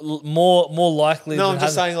that's more likely No, than I'm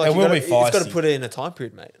just having- saying like It will be it's got to feisty. put it in a time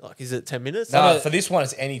period, mate. Like, is it 10 minutes? No, for this one,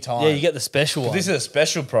 it's any time. Yeah, you get the special one. This is a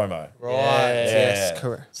special promo. Right. Yeah. Yes,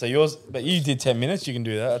 correct. So yours, but you did 10 minutes. You can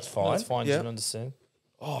do that. That's fine. That's fine. Yeah. You can understand.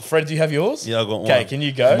 Oh, Fred, do you have yours? Yeah, I got one. Okay, can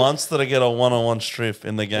you go? Munster to get a 1-on-1 strip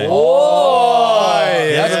in the game. Oh,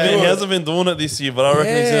 He hasn't been doing it this year, but I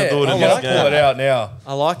reckon he's going to do it in this Pull it game. out now.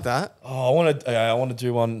 I like that. Oh, I want to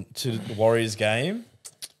do one to the Warriors game.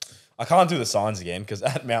 I can't do the signs again because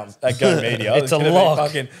at Go Media, It's a there's gonna be lock.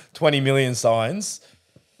 fucking 20 million signs.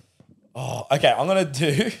 Oh, okay. I'm gonna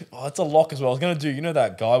do. Oh, it's a lock as well. I was gonna do. You know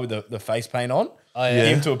that guy with the face paint on? Oh, yeah.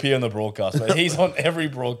 Him to appear on the broadcast. But he's on every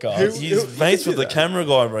broadcast. He's mates with the camera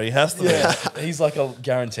guy, bro. He has to be. He's like a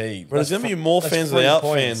guarantee. Bro, there's going to be more that's fans 3 without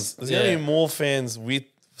points. fans. There's going to be more fans with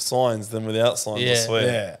signs than without signs, I Yeah. swear.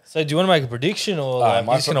 Yeah. So do you want to make a prediction or like,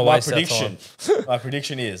 you're just going to waste our time? My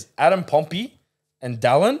prediction is Adam Pompey and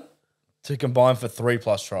Dallin to combine for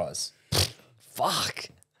 3+ tries. Fuck.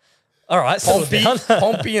 All right, settle down.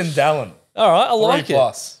 Pompey and Dallin. All right, I like 3+.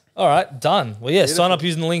 it. All right, done. Well, yeah, sign up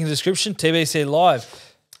using the link in the description, TBC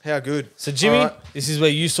Live. How good. So, Jimmy, All right. this is where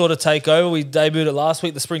you sort of take over. We debuted it last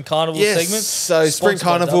week, the Spring Carnival segment. So Spring Sponsored by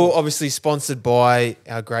Carnival, Dabble. obviously sponsored by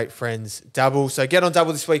our great friends Dabble. So get on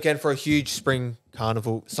Dabble this weekend for a huge Spring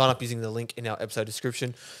Carnival. Sign up using the link in our episode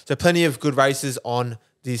description. So plenty of good races on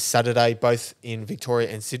this Saturday, both in Victoria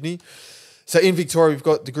and Sydney. So in Victoria, we've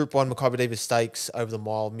got the Group 1 Makybe Diva Stakes over the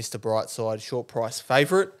mile, Mr. Brightside, short price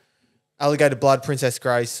favourite. Alligator Blood, Princess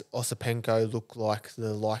Grace, Osipenko look like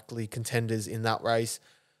the likely contenders in that race.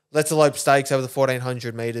 Let's Elope Stakes over the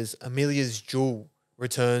 1,400 metres. Amelia's Jewel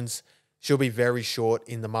returns. She'll be very short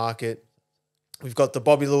in the market. We've got the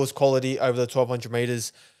Bobby Lewis quality over the 1,200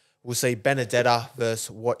 metres. We'll see Benedetta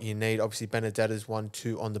versus What You Need. Obviously, Benedetta's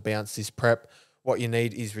 1-2 on the bounce this prep. What You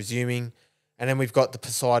Need is resuming. And then we've got the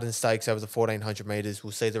Poseidon Stakes over the 1,400 metres.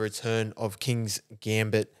 We'll see the return of King's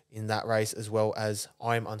Gambit in that race, as well as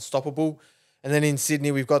I'm Unstoppable. And then in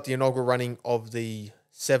Sydney, we've got the inaugural running of the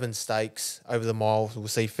 7 stakes over the mile. We'll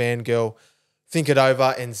see Fangirl, Think It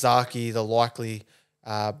Over, and Zaki, the likely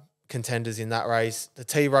contenders in that race. The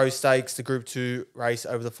T-Rose Stakes, the Group 2 race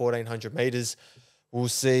over the 1,400 metres. We'll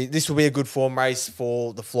see. This will be a good form race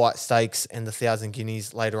for the Flight Stakes and the 1,000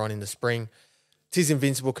 Guineas later on in the spring. Tis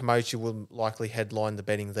Invincible Komochi will likely headline the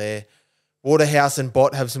betting there. Waterhouse and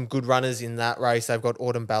Bot have some good runners in that race. They've got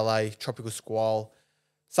Autumn Ballet, Tropical Squall,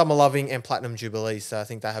 Summer Loving, and Platinum Jubilee. So I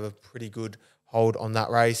think they have a pretty good hold on that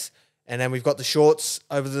race. And then we've got the shorts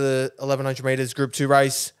over the 1,100 metres Group 2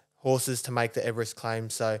 race, horses to make the Everest claim.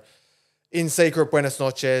 So In Secret, Buenos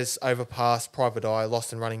Noches, Overpass, Private Eye,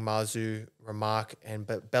 Lost and Running, Marzu, Remark, and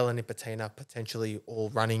Bella Nipotina potentially all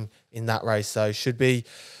running in that race. So should be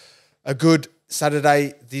a good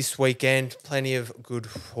Saturday this weekend. Plenty of good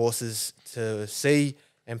horses to see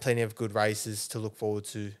and plenty of good races to look forward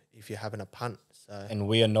to if you're having a punt. So And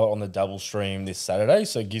we are not on the double stream this Saturday,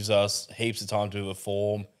 so it gives us heaps of time to do a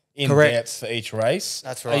form in Correct. depth for each race.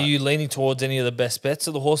 that's Are right. you leaning towards any of the best bets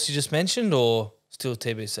of the horse you just mentioned or still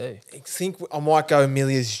TBC? I think I might go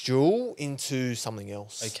Amelia's Jewel into something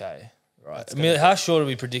else. Okay, right. How short are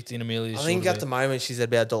we predicting Amelia's? I think Jewel at to the be? moment she's at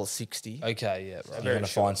about $1.60. Okay, yeah, right. You're going to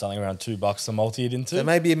find something around $2 to multi it into. So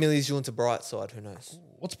maybe Amelia's Jewel into Brightside. Who knows?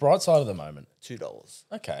 What's Brightside at the moment? $2.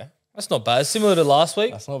 Okay, That's not bad. Similar to last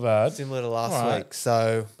week. that's not bad. Similar to last All right. week.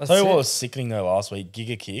 So That's Tell you it. what was sickening though last week,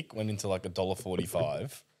 Giga Kick went into like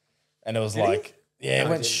 $1.45 and it was like, yeah, it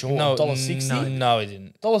went short. No, $1.60. no, it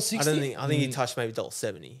didn't. $1.60? I think he touched maybe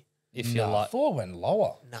 $1.70. If you I like, thought it went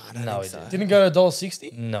lower. No, I don't No, think it so. didn't. Didn't go to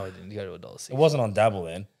 $1.60? no, it didn't go to It $1.60. wasn't on Dabble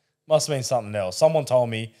then. Must have been something else. Someone told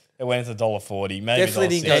me it went into $1.40. Maybe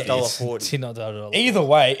Definitely didn't go $1.60. $1.40. Did not do it at all. Either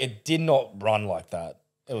way, it did not run like that.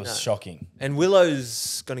 It was shocking. And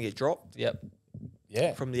Willow's going to get dropped Yep.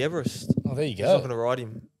 Yeah. from the Everest. Oh, there you He's not going go. to ride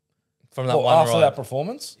him. From that Well, one after ride. that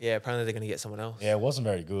performance? Yeah, apparently they're going to get someone else. Yeah, it wasn't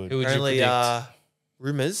very good. Who would Apparently, you predict?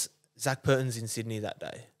 rumours, Zach Purton's in Sydney that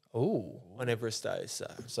day Ooh. on Everest Day. So,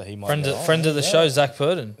 So he might Friend, get of, on. friend of the show, Zach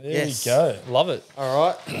Purden. There Yes. you go. Love it. all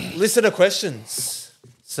right, listener questions.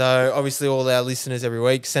 So obviously, all our listeners every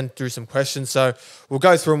week send through some questions. So we'll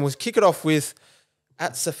go through them. We'll kick it off with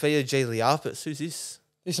at Sophia G. Liapis. Who's this?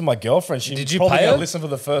 This is my girlfriend. She Did you probably pay gonna her? listen for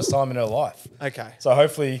the first time in her life. Okay. So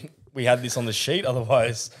hopefully we had this on the sheet.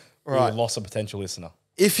 Otherwise, we Right. lost a potential listener.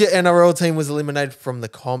 If your NRL team was eliminated from the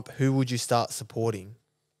comp, who would you start supporting?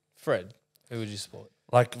 Fred, who would you support?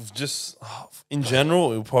 Like just in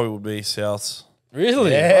general, it probably would be Souths.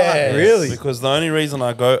 Really? Yeah. Really? Because the only reason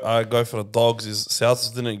I go for the Dogs is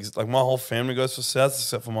Souths didn't exist. Like my whole family goes for Souths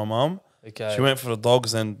except for my mum. Okay. She went for the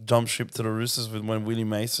Dogs and jumped ship to the Roosters when Willie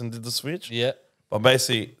Mason did the switch. Yeah. But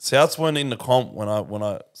basically, Souths weren't in the comp when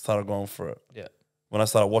I started going for it. Yeah. When I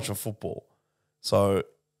started watching football. So,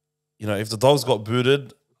 if the Dogs got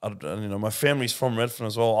booted, my family's from Redfern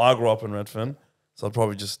as well. I grew up in Redfern, so I'd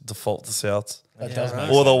probably just default to Souths. That does make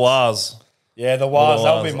Or sense. the Wars. Yeah, the Wars.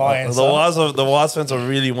 That would be my answer. The Wars fans have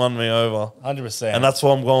really won me over. 100%. And that's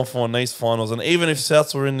what I'm going for in these finals. And even if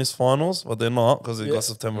Souths were in this finals, but they're not because they got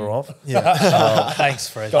September off, Thanks,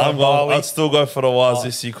 Fred. I'd still go for the Wars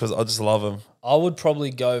this year because I just love them. I would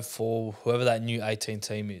probably go for whoever that new 18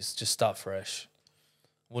 team is. Just start fresh.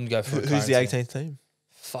 Wouldn't go for a Who's the current team. 18th team?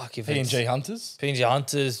 Fuck if P&G it's Hunters. PNG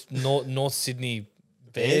Hunters, North Sydney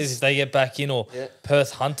Bears Bears? if they get back in, or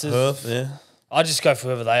Perth Hunters. Perth, yeah. I just go for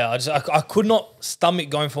whoever they are. I could not stomach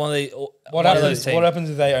going for one of What those happens, teams. what happens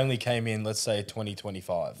if they only came in, let's say,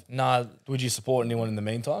 2025? Nah, Would you support anyone in the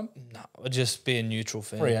meantime? I'd just be a neutral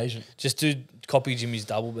fan. Free agent. Just do copy Jimmy's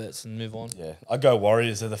double bets and move on. Yeah. I go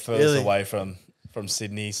Warriors. They're the furthest Really? away from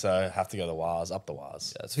Sydney, so have to go the Wars, up the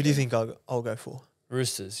Wars. That's Who do you think I'll go for?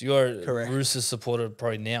 Roosters. You're a Correct. Roosters supporter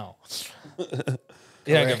probably now.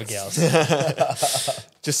 You don't go for Gals.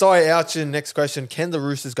 Josiah Ouchin, next question. Can the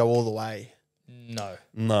Roosters go all the way? No.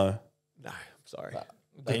 No. No, sorry.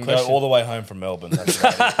 They can question. go all the way home from Melbourne. That's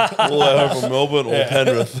about it. All the way home from Melbourne or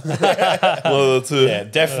Penrith. One of the two. Yeah,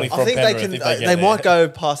 definitely from I think they Penrith can. if they, get They there. might go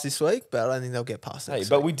past this week, but I don't think they'll get past Hey, it.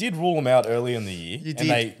 but we did rule them out early in the year. You and did.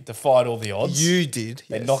 they defied all the odds. You did.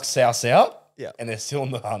 They yes. knocked South out. Yeah. And they're still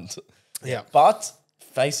in the hunt. Yeah. But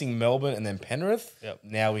facing Melbourne and then Penrith, Yep.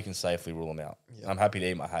 now we can safely rule them out. I'm happy to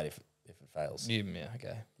eat my hat if it fails. Yeah,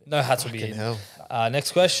 okay. No hats will be Fucking in. hell.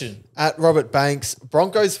 Next question. At Robert Banks,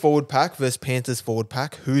 Broncos forward pack versus Panthers forward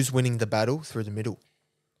pack. Who's winning the battle through the middle?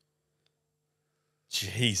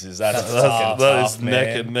 Jesus, that's That is man.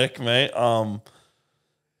 neck and neck, mate. Fuck,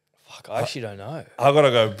 I actually don't know. I gotta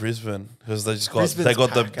go Brisbane because they just got Brisbane's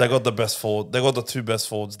pack, they got the best forward. They got the two best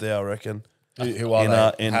forwards there, I reckon. Who are In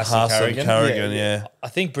they? in Haas Haas and Carrigan, Yeah, yeah. I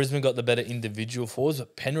think Brisbane got the better individual forwards,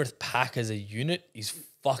 but Penrith pack as a unit is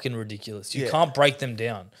fucking ridiculous. You Yeah. can't break them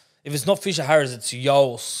down. If it's not Fisher Harris, it's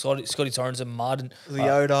Yo or Scotty Sorensen, Martin.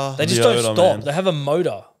 Leota. They just Leota, don't stop. man. They have a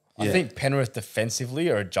motor. I Yeah. think Penrith defensively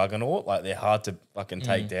are a juggernaut. Like they're hard to fucking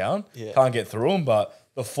take down. Yeah. Can't get through them. But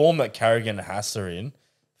the form that Carrigan and Haas are in,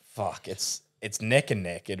 fuck, it's neck and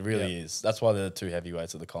neck. It really is. That's why they're the two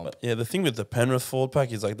heavyweights of the comp. Yeah, the thing with the Penrith forward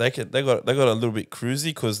pack is like they got a little bit cruisy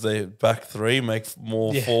because they back three make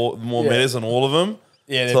more meters than all of them.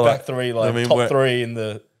 Yeah, they're So, back like, three, I mean, top we're- three in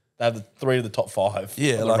the. They have the three of the top five.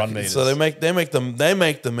 Yeah, on the like run meters. so they make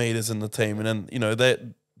the meters in the team, and then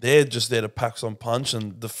they're just there to pack some punch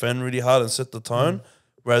and defend really hard and set the tone.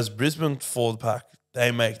 Whereas Brisbane forward pack,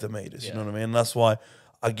 they make the meters. You know what I mean? And that's why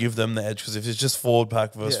I give them the edge because if it's just forward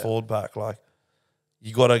pack versus forward pack, like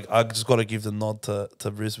I just gotta give the nod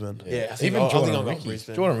to Brisbane. Yeah, I think Even I think Jordan I've got Ricky.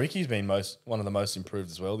 Brisbane. Jordan Ricky's been one of the most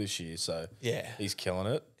improved as well this year. So Yeah, he's killing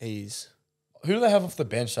it. he's Who do they have off the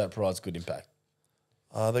bench that provides good impact?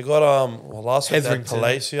 They got last week they had Hetherington.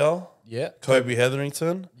 Palacio, Yeah, Kobe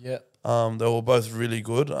Hetherington. yeah. They were both really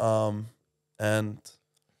good. And one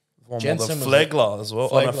more, the Jensen was Flegler as well.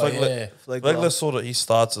 Flegler, Flegler, yeah. Flegler sort of he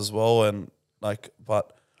starts as well, and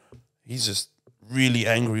but he's just really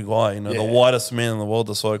angry guy. You know, the Yeah. whitest man in the world.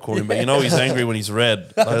 That's what I call him. But you know, he's angry when he's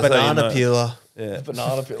red. That's how you banana know. peeler. Yeah,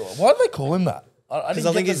 Banana peel. Why do they call him that? Because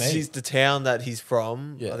I think it's the town that he's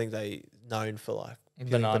from. Yeah. I think they known for like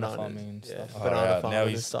peeling Banana bananas. farming and Yeah, stuff. banana Now farming and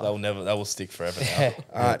he's stuff. that will stick forever now.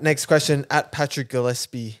 All right, next question at Patrick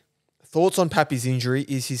Gillespie. Thoughts on Pappy's injury?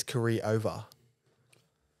 Is his career over?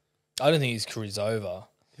 I don't think his career's over.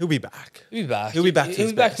 He'll be back. He'll be back. He'll be back to He'll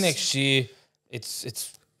his be back best. next year.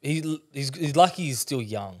 It's he's lucky he's still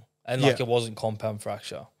young and like it wasn't compound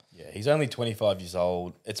fracture. Yeah, he's only 25 years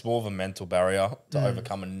old. It's more of a mental barrier to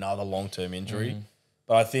overcome another long-term injury.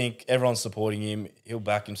 But I think everyone's supporting him. He'll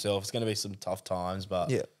back himself. It's going to be some tough times,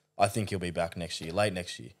 but I think he'll be back next year, late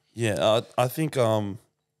next year. Yeah, I think I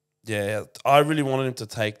really wanted him to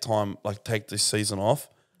take this season off.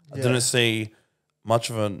 I didn't see much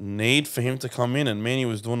of a need for him to come in, and Manny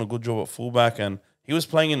was doing a good job at fullback, and he was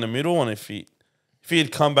playing in the middle, and if he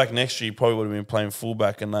had come back next year, he probably would have been playing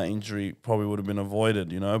fullback, and that injury probably would have been avoided,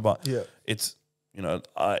 But it's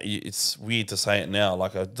it's weird to say it now.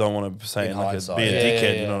 Like I don't want to say it like be a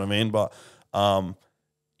dickhead, you know what I mean? But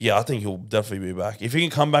I think he'll definitely be back. If he can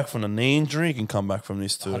come back from a knee injury, he can come back from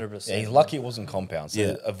this too. 100%. Yeah, he's lucky it wasn't compound, so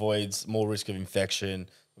it avoids more risk of infection.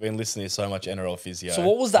 We've been listening to so much NRL physio. So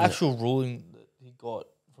what was the actual ruling that he got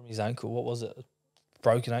from his ankle? What was it?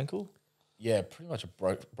 Broken ankle? Yeah, pretty much a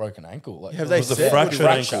broken ankle. Like, Have they It was a said? fractured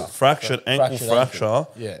ankle. Fractured ankle fracture.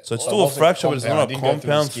 ankle. Yeah. So it's Well, still it a wasn't fracture, but it's not a compound, it didn't go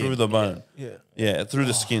compound through through the the bone. Yeah. Yeah, through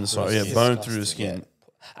the skin, sorry. Yeah, bone through the skin.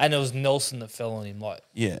 And it was Nelson that fell on him. Like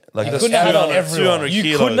Yeah. Like You that's couldn't have had 200, everyone. 200 you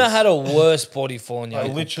kilos. couldn't have had a worse body fall on you.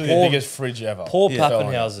 Like, literally poor, the biggest fridge ever. Poor Yeah.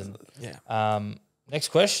 Pappenhausen. Yeah. Next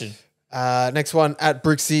question. Next one at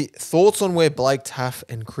Brixie. Thoughts on where Blake, Taff,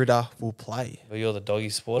 and Critter will play? Well, you're the doggy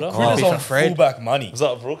supporter. Critter- Critter's Be on for Fred. fullback money. Is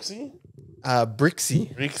that Brooksy?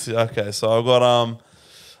 Brixie. Brixie. Okay, so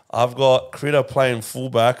I've got Critter playing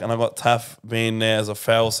fullback, and I've got Taff being there as a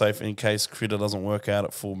fail safe in case Critter doesn't work out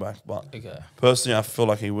at fullback. But Okay. personally, I feel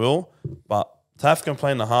like he will. But Taff can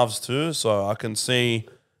play in the halves too, so I can see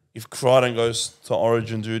if Crichton goes to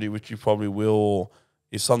Origin duty, which he probably will, or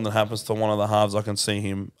if something happens to one of the halves, I can see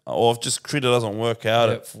him. Or if just Critter doesn't work out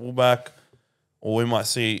at fullback, or we might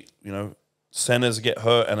see, centers get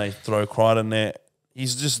hurt and they throw Crichton there.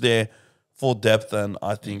 He's just there for depth, and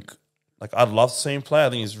I think, I'd love to see him play. I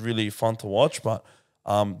think he's really fun to watch, but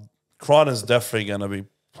Crichton's definitely going to be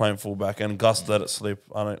playing fullback, and Gus let it slip.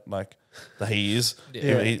 I don't like that he is.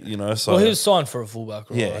 Yeah. So Well, he was signed for a fullback.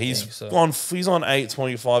 Right, yeah, he's on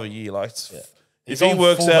 $8.25 a year. Like, if He's he on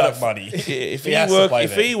works out fullback money. if He has to play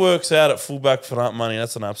there. he works out at fullback for that money,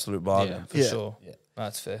 that's an absolute bargain. for Yeah. sure. Yeah.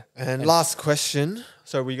 That's fair. And last question.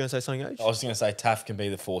 So were you going to say something, Age? I was going to say Taff can be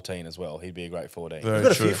the 14 as well. He'd be a great 14. Very We've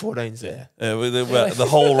got a true. few 14s there. Yeah, the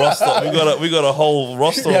whole roster. We got a whole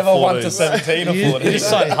roster. You have of a 1 to 14s. 17 or You 14. just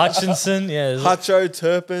signed Hutchinson. Yeah. Hutcho,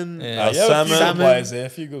 Turpin, Yeah. You have a few Salmon. good players there. A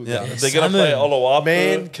few good Yeah, guys. they're gonna play Oluwapu.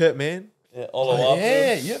 Man, Kurt Mann. Yeah, Oluwapu.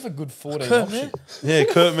 Yeah, you have a good 14 Kurt, option. man. Yeah,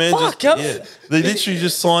 Kurt Mann. They literally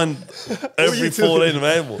just signed every 14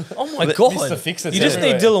 available. Oh my god! Mr. Fix-It's You just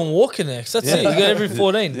everywhere. need Dylan Walker next. That's it. You got every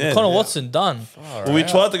 14. Yeah. Connor Watson done. Well, we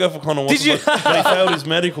tried to go for Connor Watson, you? but he failed his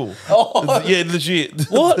medical. Yeah, legit.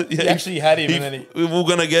 What? Yeah, You actually had him, and then we were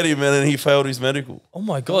gonna get him, and then he failed his medical. Oh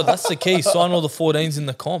my god, that's the key. Sign all the 14s in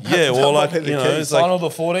the comp. Yeah, well, like might be the key. it's sign like all the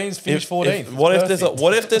 14s, finish 14th. what if there's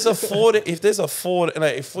a 40? If there's a 40,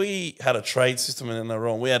 like if we had a trade system in the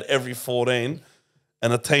wrong, we had every 14,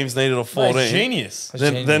 and the teams needed a 14. Genius.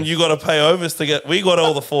 Then you got to pay overs to get. We got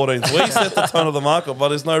all the 14s. We set the tone of the market, but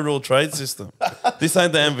there's no real trade system. This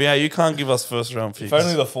ain't the NBA. You can't give us first round picks. If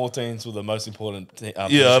only the 14s were the most important. Yeah, I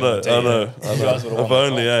position know, on the I team, know. you guys would've If won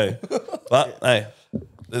only, the But hey,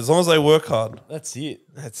 as long as they work hard, That's it.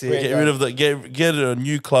 That's Create it. get rid of the get a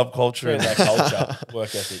new club culture. Create that culture,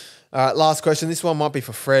 work ethic. All right, last question. This one might be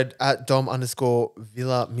for Fred at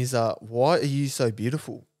Dom_Villa Miza. Why are you so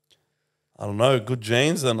beautiful? I don't know, good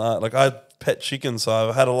genes, and I pet chicken, so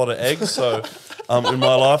I've had a lot of eggs. So in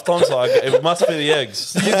my lifetime, so it must be the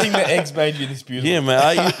eggs. Do you think the eggs made you this beautiful? Yeah, man.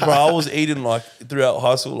 I was eating throughout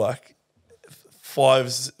high school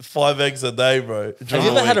 5 eggs a day, bro. Have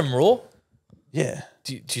you ever had them raw? Yeah.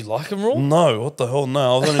 Do you like them raw? No, what the hell?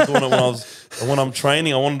 No, I was only doing it when I'm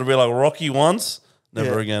training. I wanted to be like Rocky once.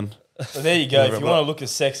 Never Yeah. again. So there you go. If you want to look as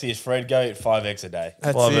sexy as Fred, go eat 5 eggs a day.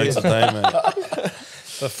 That's 5 it. eggs a day, man.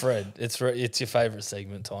 For Fred, it's your favourite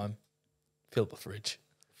segment time. Fill up the fridge.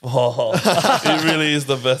 Oh, it really is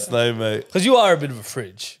the best name, mate. Because you are a bit of a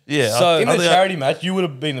fridge. Yeah, So In the think charity match, you would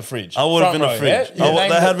have been the fridge. I would have been Front a fridge. row, yeah?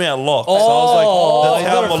 They had me at lock. So I Oh, was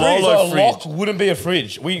like, Got the a fridge. Taumalolo A lock fridge. wouldn't be a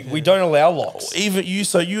fridge. We don't allow locks. Even you,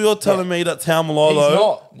 so you're telling me that He's Taumalolo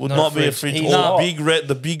not. would Not not a be a fridge. fridge He's or not.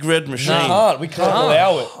 the big red machine. We can't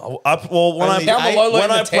allow it. When Only Taumalolo in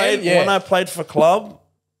the 10, yeah. when I played for club,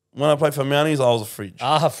 when I played for Mounties, I was a fridge.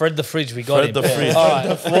 Fred the fridge, we got Fred him. the fridge. All right,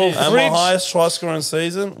 well, And my fridge. highest try scoring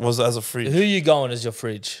season was as a fridge. Who you going as your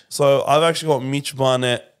fridge? So I've actually got Mitch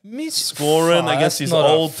Barnett Mitch scoring Fuck, against that's his not a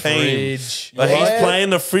old team. fridge. But Yeah. he's playing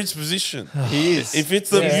the fridge position. He is. If it's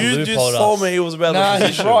the you just Loophole told us. me he was about Nah, the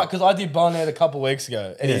he's position. right because I did Barnett a couple of weeks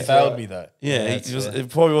ago and he failed me though. Yeah, that's it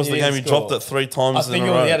probably was the He game didn't he dropped score. it 3 I times in think a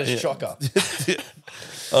he row. had a Yeah. shocker.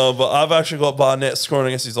 But I've actually got Barnett scoring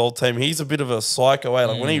against his old team. He's a bit of a psycho.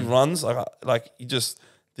 Like when he runs, like he just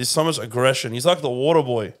there's so much aggression. He's like the water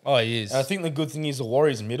boy. Oh, he is. And I think the good thing is the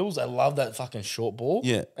Warriors middles, they love that fucking short ball.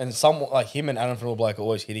 Yeah. And someone like him and Adam Fanua-Blake are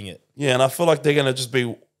always hitting it. Yeah, and I feel like they're gonna just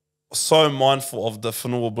be so mindful of the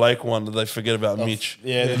Fanua-Blake one that they forget about Mitch.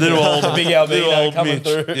 Yeah, the little old big Albino little old coming Mitch.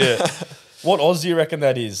 through. Yeah, What odds do you reckon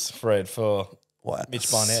that is, Fred, for what? Mitch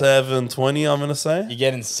Barnett? 720. I'm gonna say. you're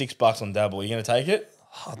getting $6 on Dabble? You going to take it?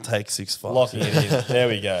 I'll take 6-5. Locking it in. There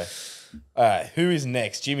we go. All right, who is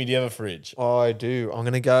next? Jimmy, do you have a fridge? I do. I'm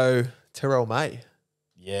going to go Terrell May.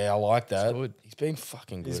 Yeah, I like that. good. He's been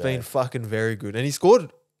fucking good. He's been fucking very good. And he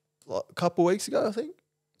scored like, a couple weeks ago, I think.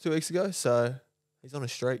 2 weeks ago. So he's on a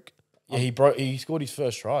streak. Yeah, he scored his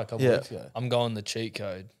first try a couple of weeks ago. I'm going the cheat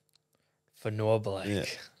code for Noah Blake. Yeah.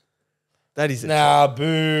 That is it. Nah,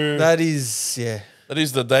 boo. That is, yeah. That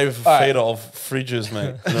is the David right. Fafita of fridges,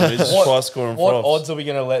 mate. You know, he just try scoring What props. odds are we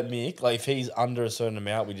going to let Mick? Like, if he's under a certain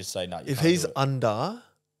amount, we just say no. If he's under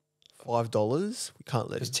 $5, we can't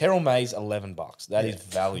let Because him. Terrell May's $11. That is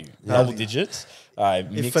value. Value. Double digits. All right,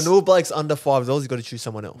 If Mick's, Fanua Blake's under $5, he's got to choose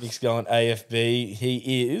someone else. Mick's going AFB.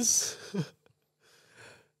 He is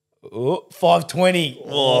 520.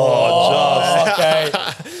 Okay.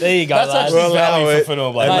 There you go, That's lads. actually value allow for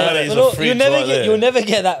Fanua Blake. And Mate, that is a Fanua- fridge you'll never right get there. you'll never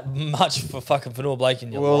get that much for fucking Fanua Blake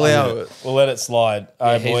in your We'll life. allow it. We'll let it slide. All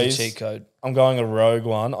Yeah, right, he's boys. a cheat code. I'm going a rogue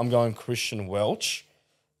one. I'm going Christian Welch.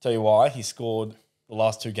 Tell you why. He scored the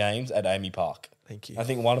last 2 games at Amy Park. Thank you. I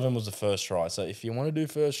think one of them was the first try. So if you want to do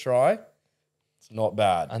first try, it's not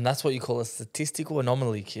bad. And that's what you call a statistical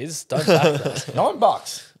anomaly, kids. Don't back that.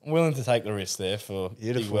 $9. I'm willing to take the risk there for Big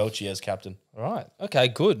Beautiful. Welchie as captain. All right. Okay,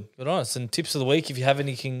 good. Good on us. And tips of the week, if you have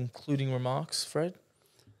any concluding remarks, Fred,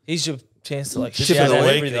 here's your chance to like Tip shout of the out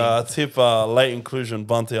week, everything. Tip late inclusion,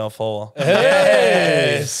 Banter Alfoa.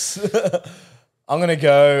 Yes. I'm going to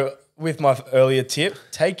go with my earlier tip.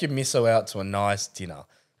 Take your misso out to a nice dinner,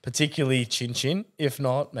 particularly Chin Chin. If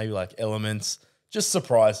not, maybe like Elements. Just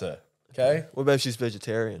surprise her. Okay? What about if she's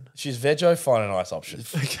vegetarian? She's veggie, find a nice option.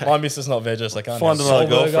 My missus not veggie, so I can't Find have another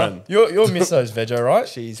soul burger. girlfriend. Your misso's veggie, right?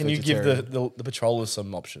 She's Can you give vegetarian. the patrollers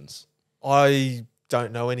some options? I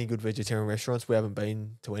don't know any good vegetarian restaurants. We haven't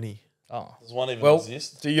been to any. Oh. Does one even Well,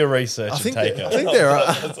 exist? do your research I and think take there, I her. think there are.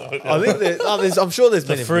 I think there. Oh, I'm sure there's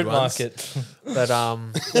The been fruit market. but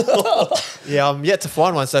yeah, I'm yet to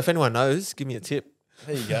find one. So if anyone knows, give me a tip.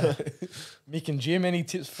 There you go. Mick and Jim, any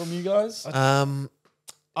tips from you guys?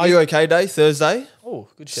 Are you okay day Thursday? Oh,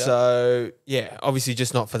 good shout. So yeah, obviously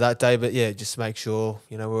just not for that day, but yeah, just make sure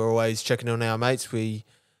we're always checking on our mates. We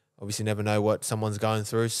obviously never know what someone's going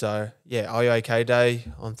through. So yeah, are you okay day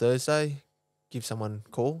on Thursday? Give someone a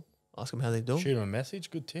call, ask them how they're doing. Shoot him a message.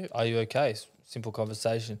 Good tip. Are you okay? Simple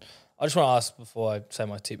conversation. I just want to ask before I say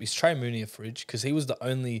my tip: is Trey Mooney a fridge? Because he was the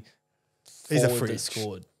only He's a forward that fridge.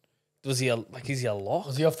 scored. Was he is he a lock?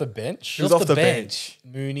 Was he off the bench? He was off the bench.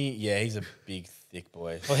 Mooney, yeah, he's a big, thick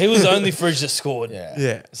boy. Well, he was the only fridge that scored. Yeah.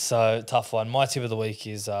 Yeah, So tough one. My tip of the week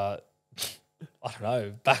is I don't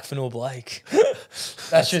know, back for Noah Blake.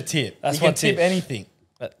 That's your tip. That's you can my tip tip. anything.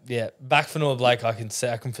 But yeah, back for Noah Blake. I can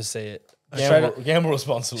foresee it. Straight, Gamble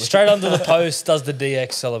responsibly. straight under the post does the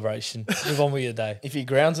DX celebration. Move on with your day. If he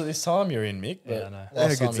grounds it this time, you're in, Mick. But Yeah, I know. last Yeah,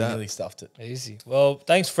 time good he that. nearly stuffed it. Easy. Well,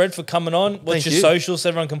 thanks Fred for coming on. What's Thank your you. socials so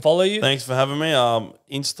everyone can follow you? Thanks for having me.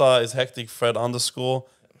 Insta is hecticfred_.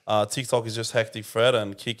 TikTok is just hecticfred,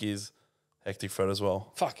 and Kick is hecticfred as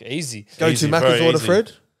well. Fuck, easy. go Easy, to Macca's very order, easy.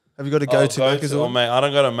 Fred. Have you got to go to Macca's Oh order? mate, I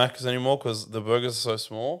don't go to Macca's anymore because the burgers are so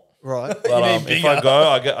small. Right. But if bigger. I go,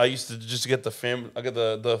 I used to just get the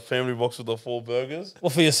the family box with the 4 burgers.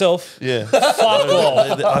 Well, for yourself. Yeah, Fuck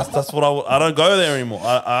off. that's what I don't go there anymore.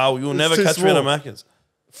 You'll never too catch me at a small. Macca's.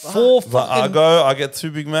 4 But I get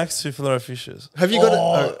 2 Big Macs, 2 filet fishes. Have you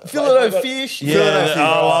got Fillet fish. Yeah,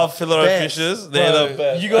 I love filet Best. fishes. They're the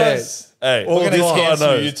best. You guys, Hey, we're going to this guy cancel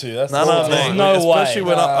knows. you two. That's No, all no, time. mate. No way. Especially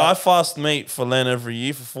when I fast meat for Len every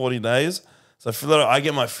year for 40 days. So I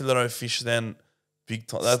get my filet fish then big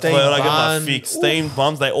time. That's Steamed where I get bun. my fix. Steamed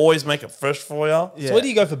buns. They always make it fresh for you. Yeah. So where do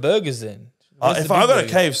you go for burgers then? Where's If the I big go to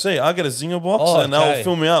burger? KFC, I get a zinger box Oh, and okay. they'll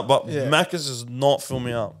fill me up. But Yeah. Macca's does not fill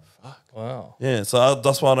me up. Wow. Yeah, so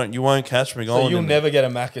that's why you won't catch me going. So you'll in never get a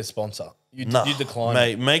Macca's sponsor. You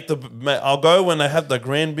decline. Mate, I'll go when they have the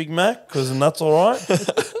Grand Big Mac because that's all right.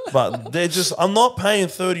 But I'm not paying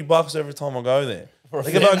 $30 every time I go there. Like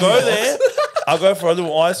if I go there, I'll go for a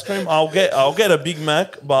little ice cream. I'll get a Big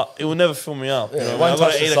Mac, but it will never fill me up. Yeah, you know, won't I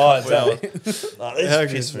gotta touch the eat a sides, couple eh? hours. Nah, they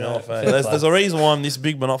just piss me off. There's a reason why I'm this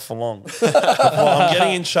big, but not for long. I'm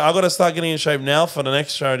getting in shape. I got to start getting in shape now for the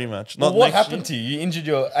next charity match. Not What next happened to you? You injured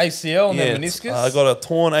your ACL and then meniscus? I got a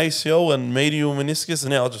torn ACL and medial meniscus,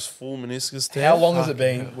 and now just full meniscus tear. How long has it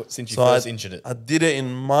been since you first injured it? I did it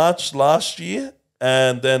in March last year.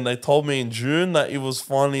 And then they told me in June that it was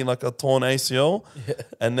finally like a torn ACL. Yeah.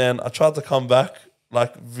 And then I tried to come back,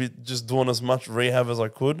 like just doing as much rehab as I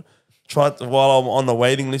could. While I'm on the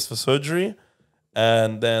waiting list for surgery.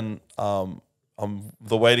 And then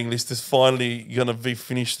the waiting list is finally going to be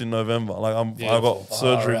finished in November. Like I got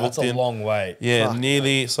surgery booked in. That's a long wait. Yeah,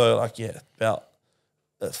 nearly. So like, about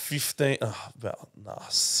 16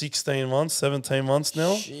 months, 17 months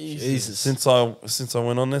now. Jesus. Since I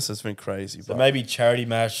went on this, it's been crazy. So maybe charity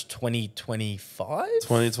match 2025?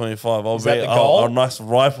 2025. I'll Is be that the goal? a nice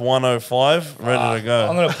ripe 105, ready to go.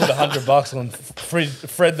 I'm going to put $100 on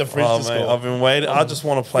Fred the fridge to score. I've been waiting. I just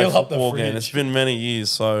want to play Fill up the football again. fridge. It's been many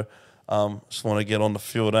years, so just want to get on the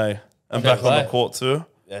field, and back on the court too.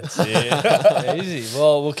 That's it. Easy.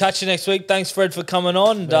 Well, we'll catch you next week. Thanks, Fred, for coming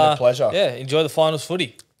on. Been a pleasure. Yeah, enjoy the finals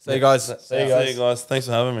footy. See you guys. See you guys. Thanks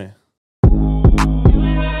for having me.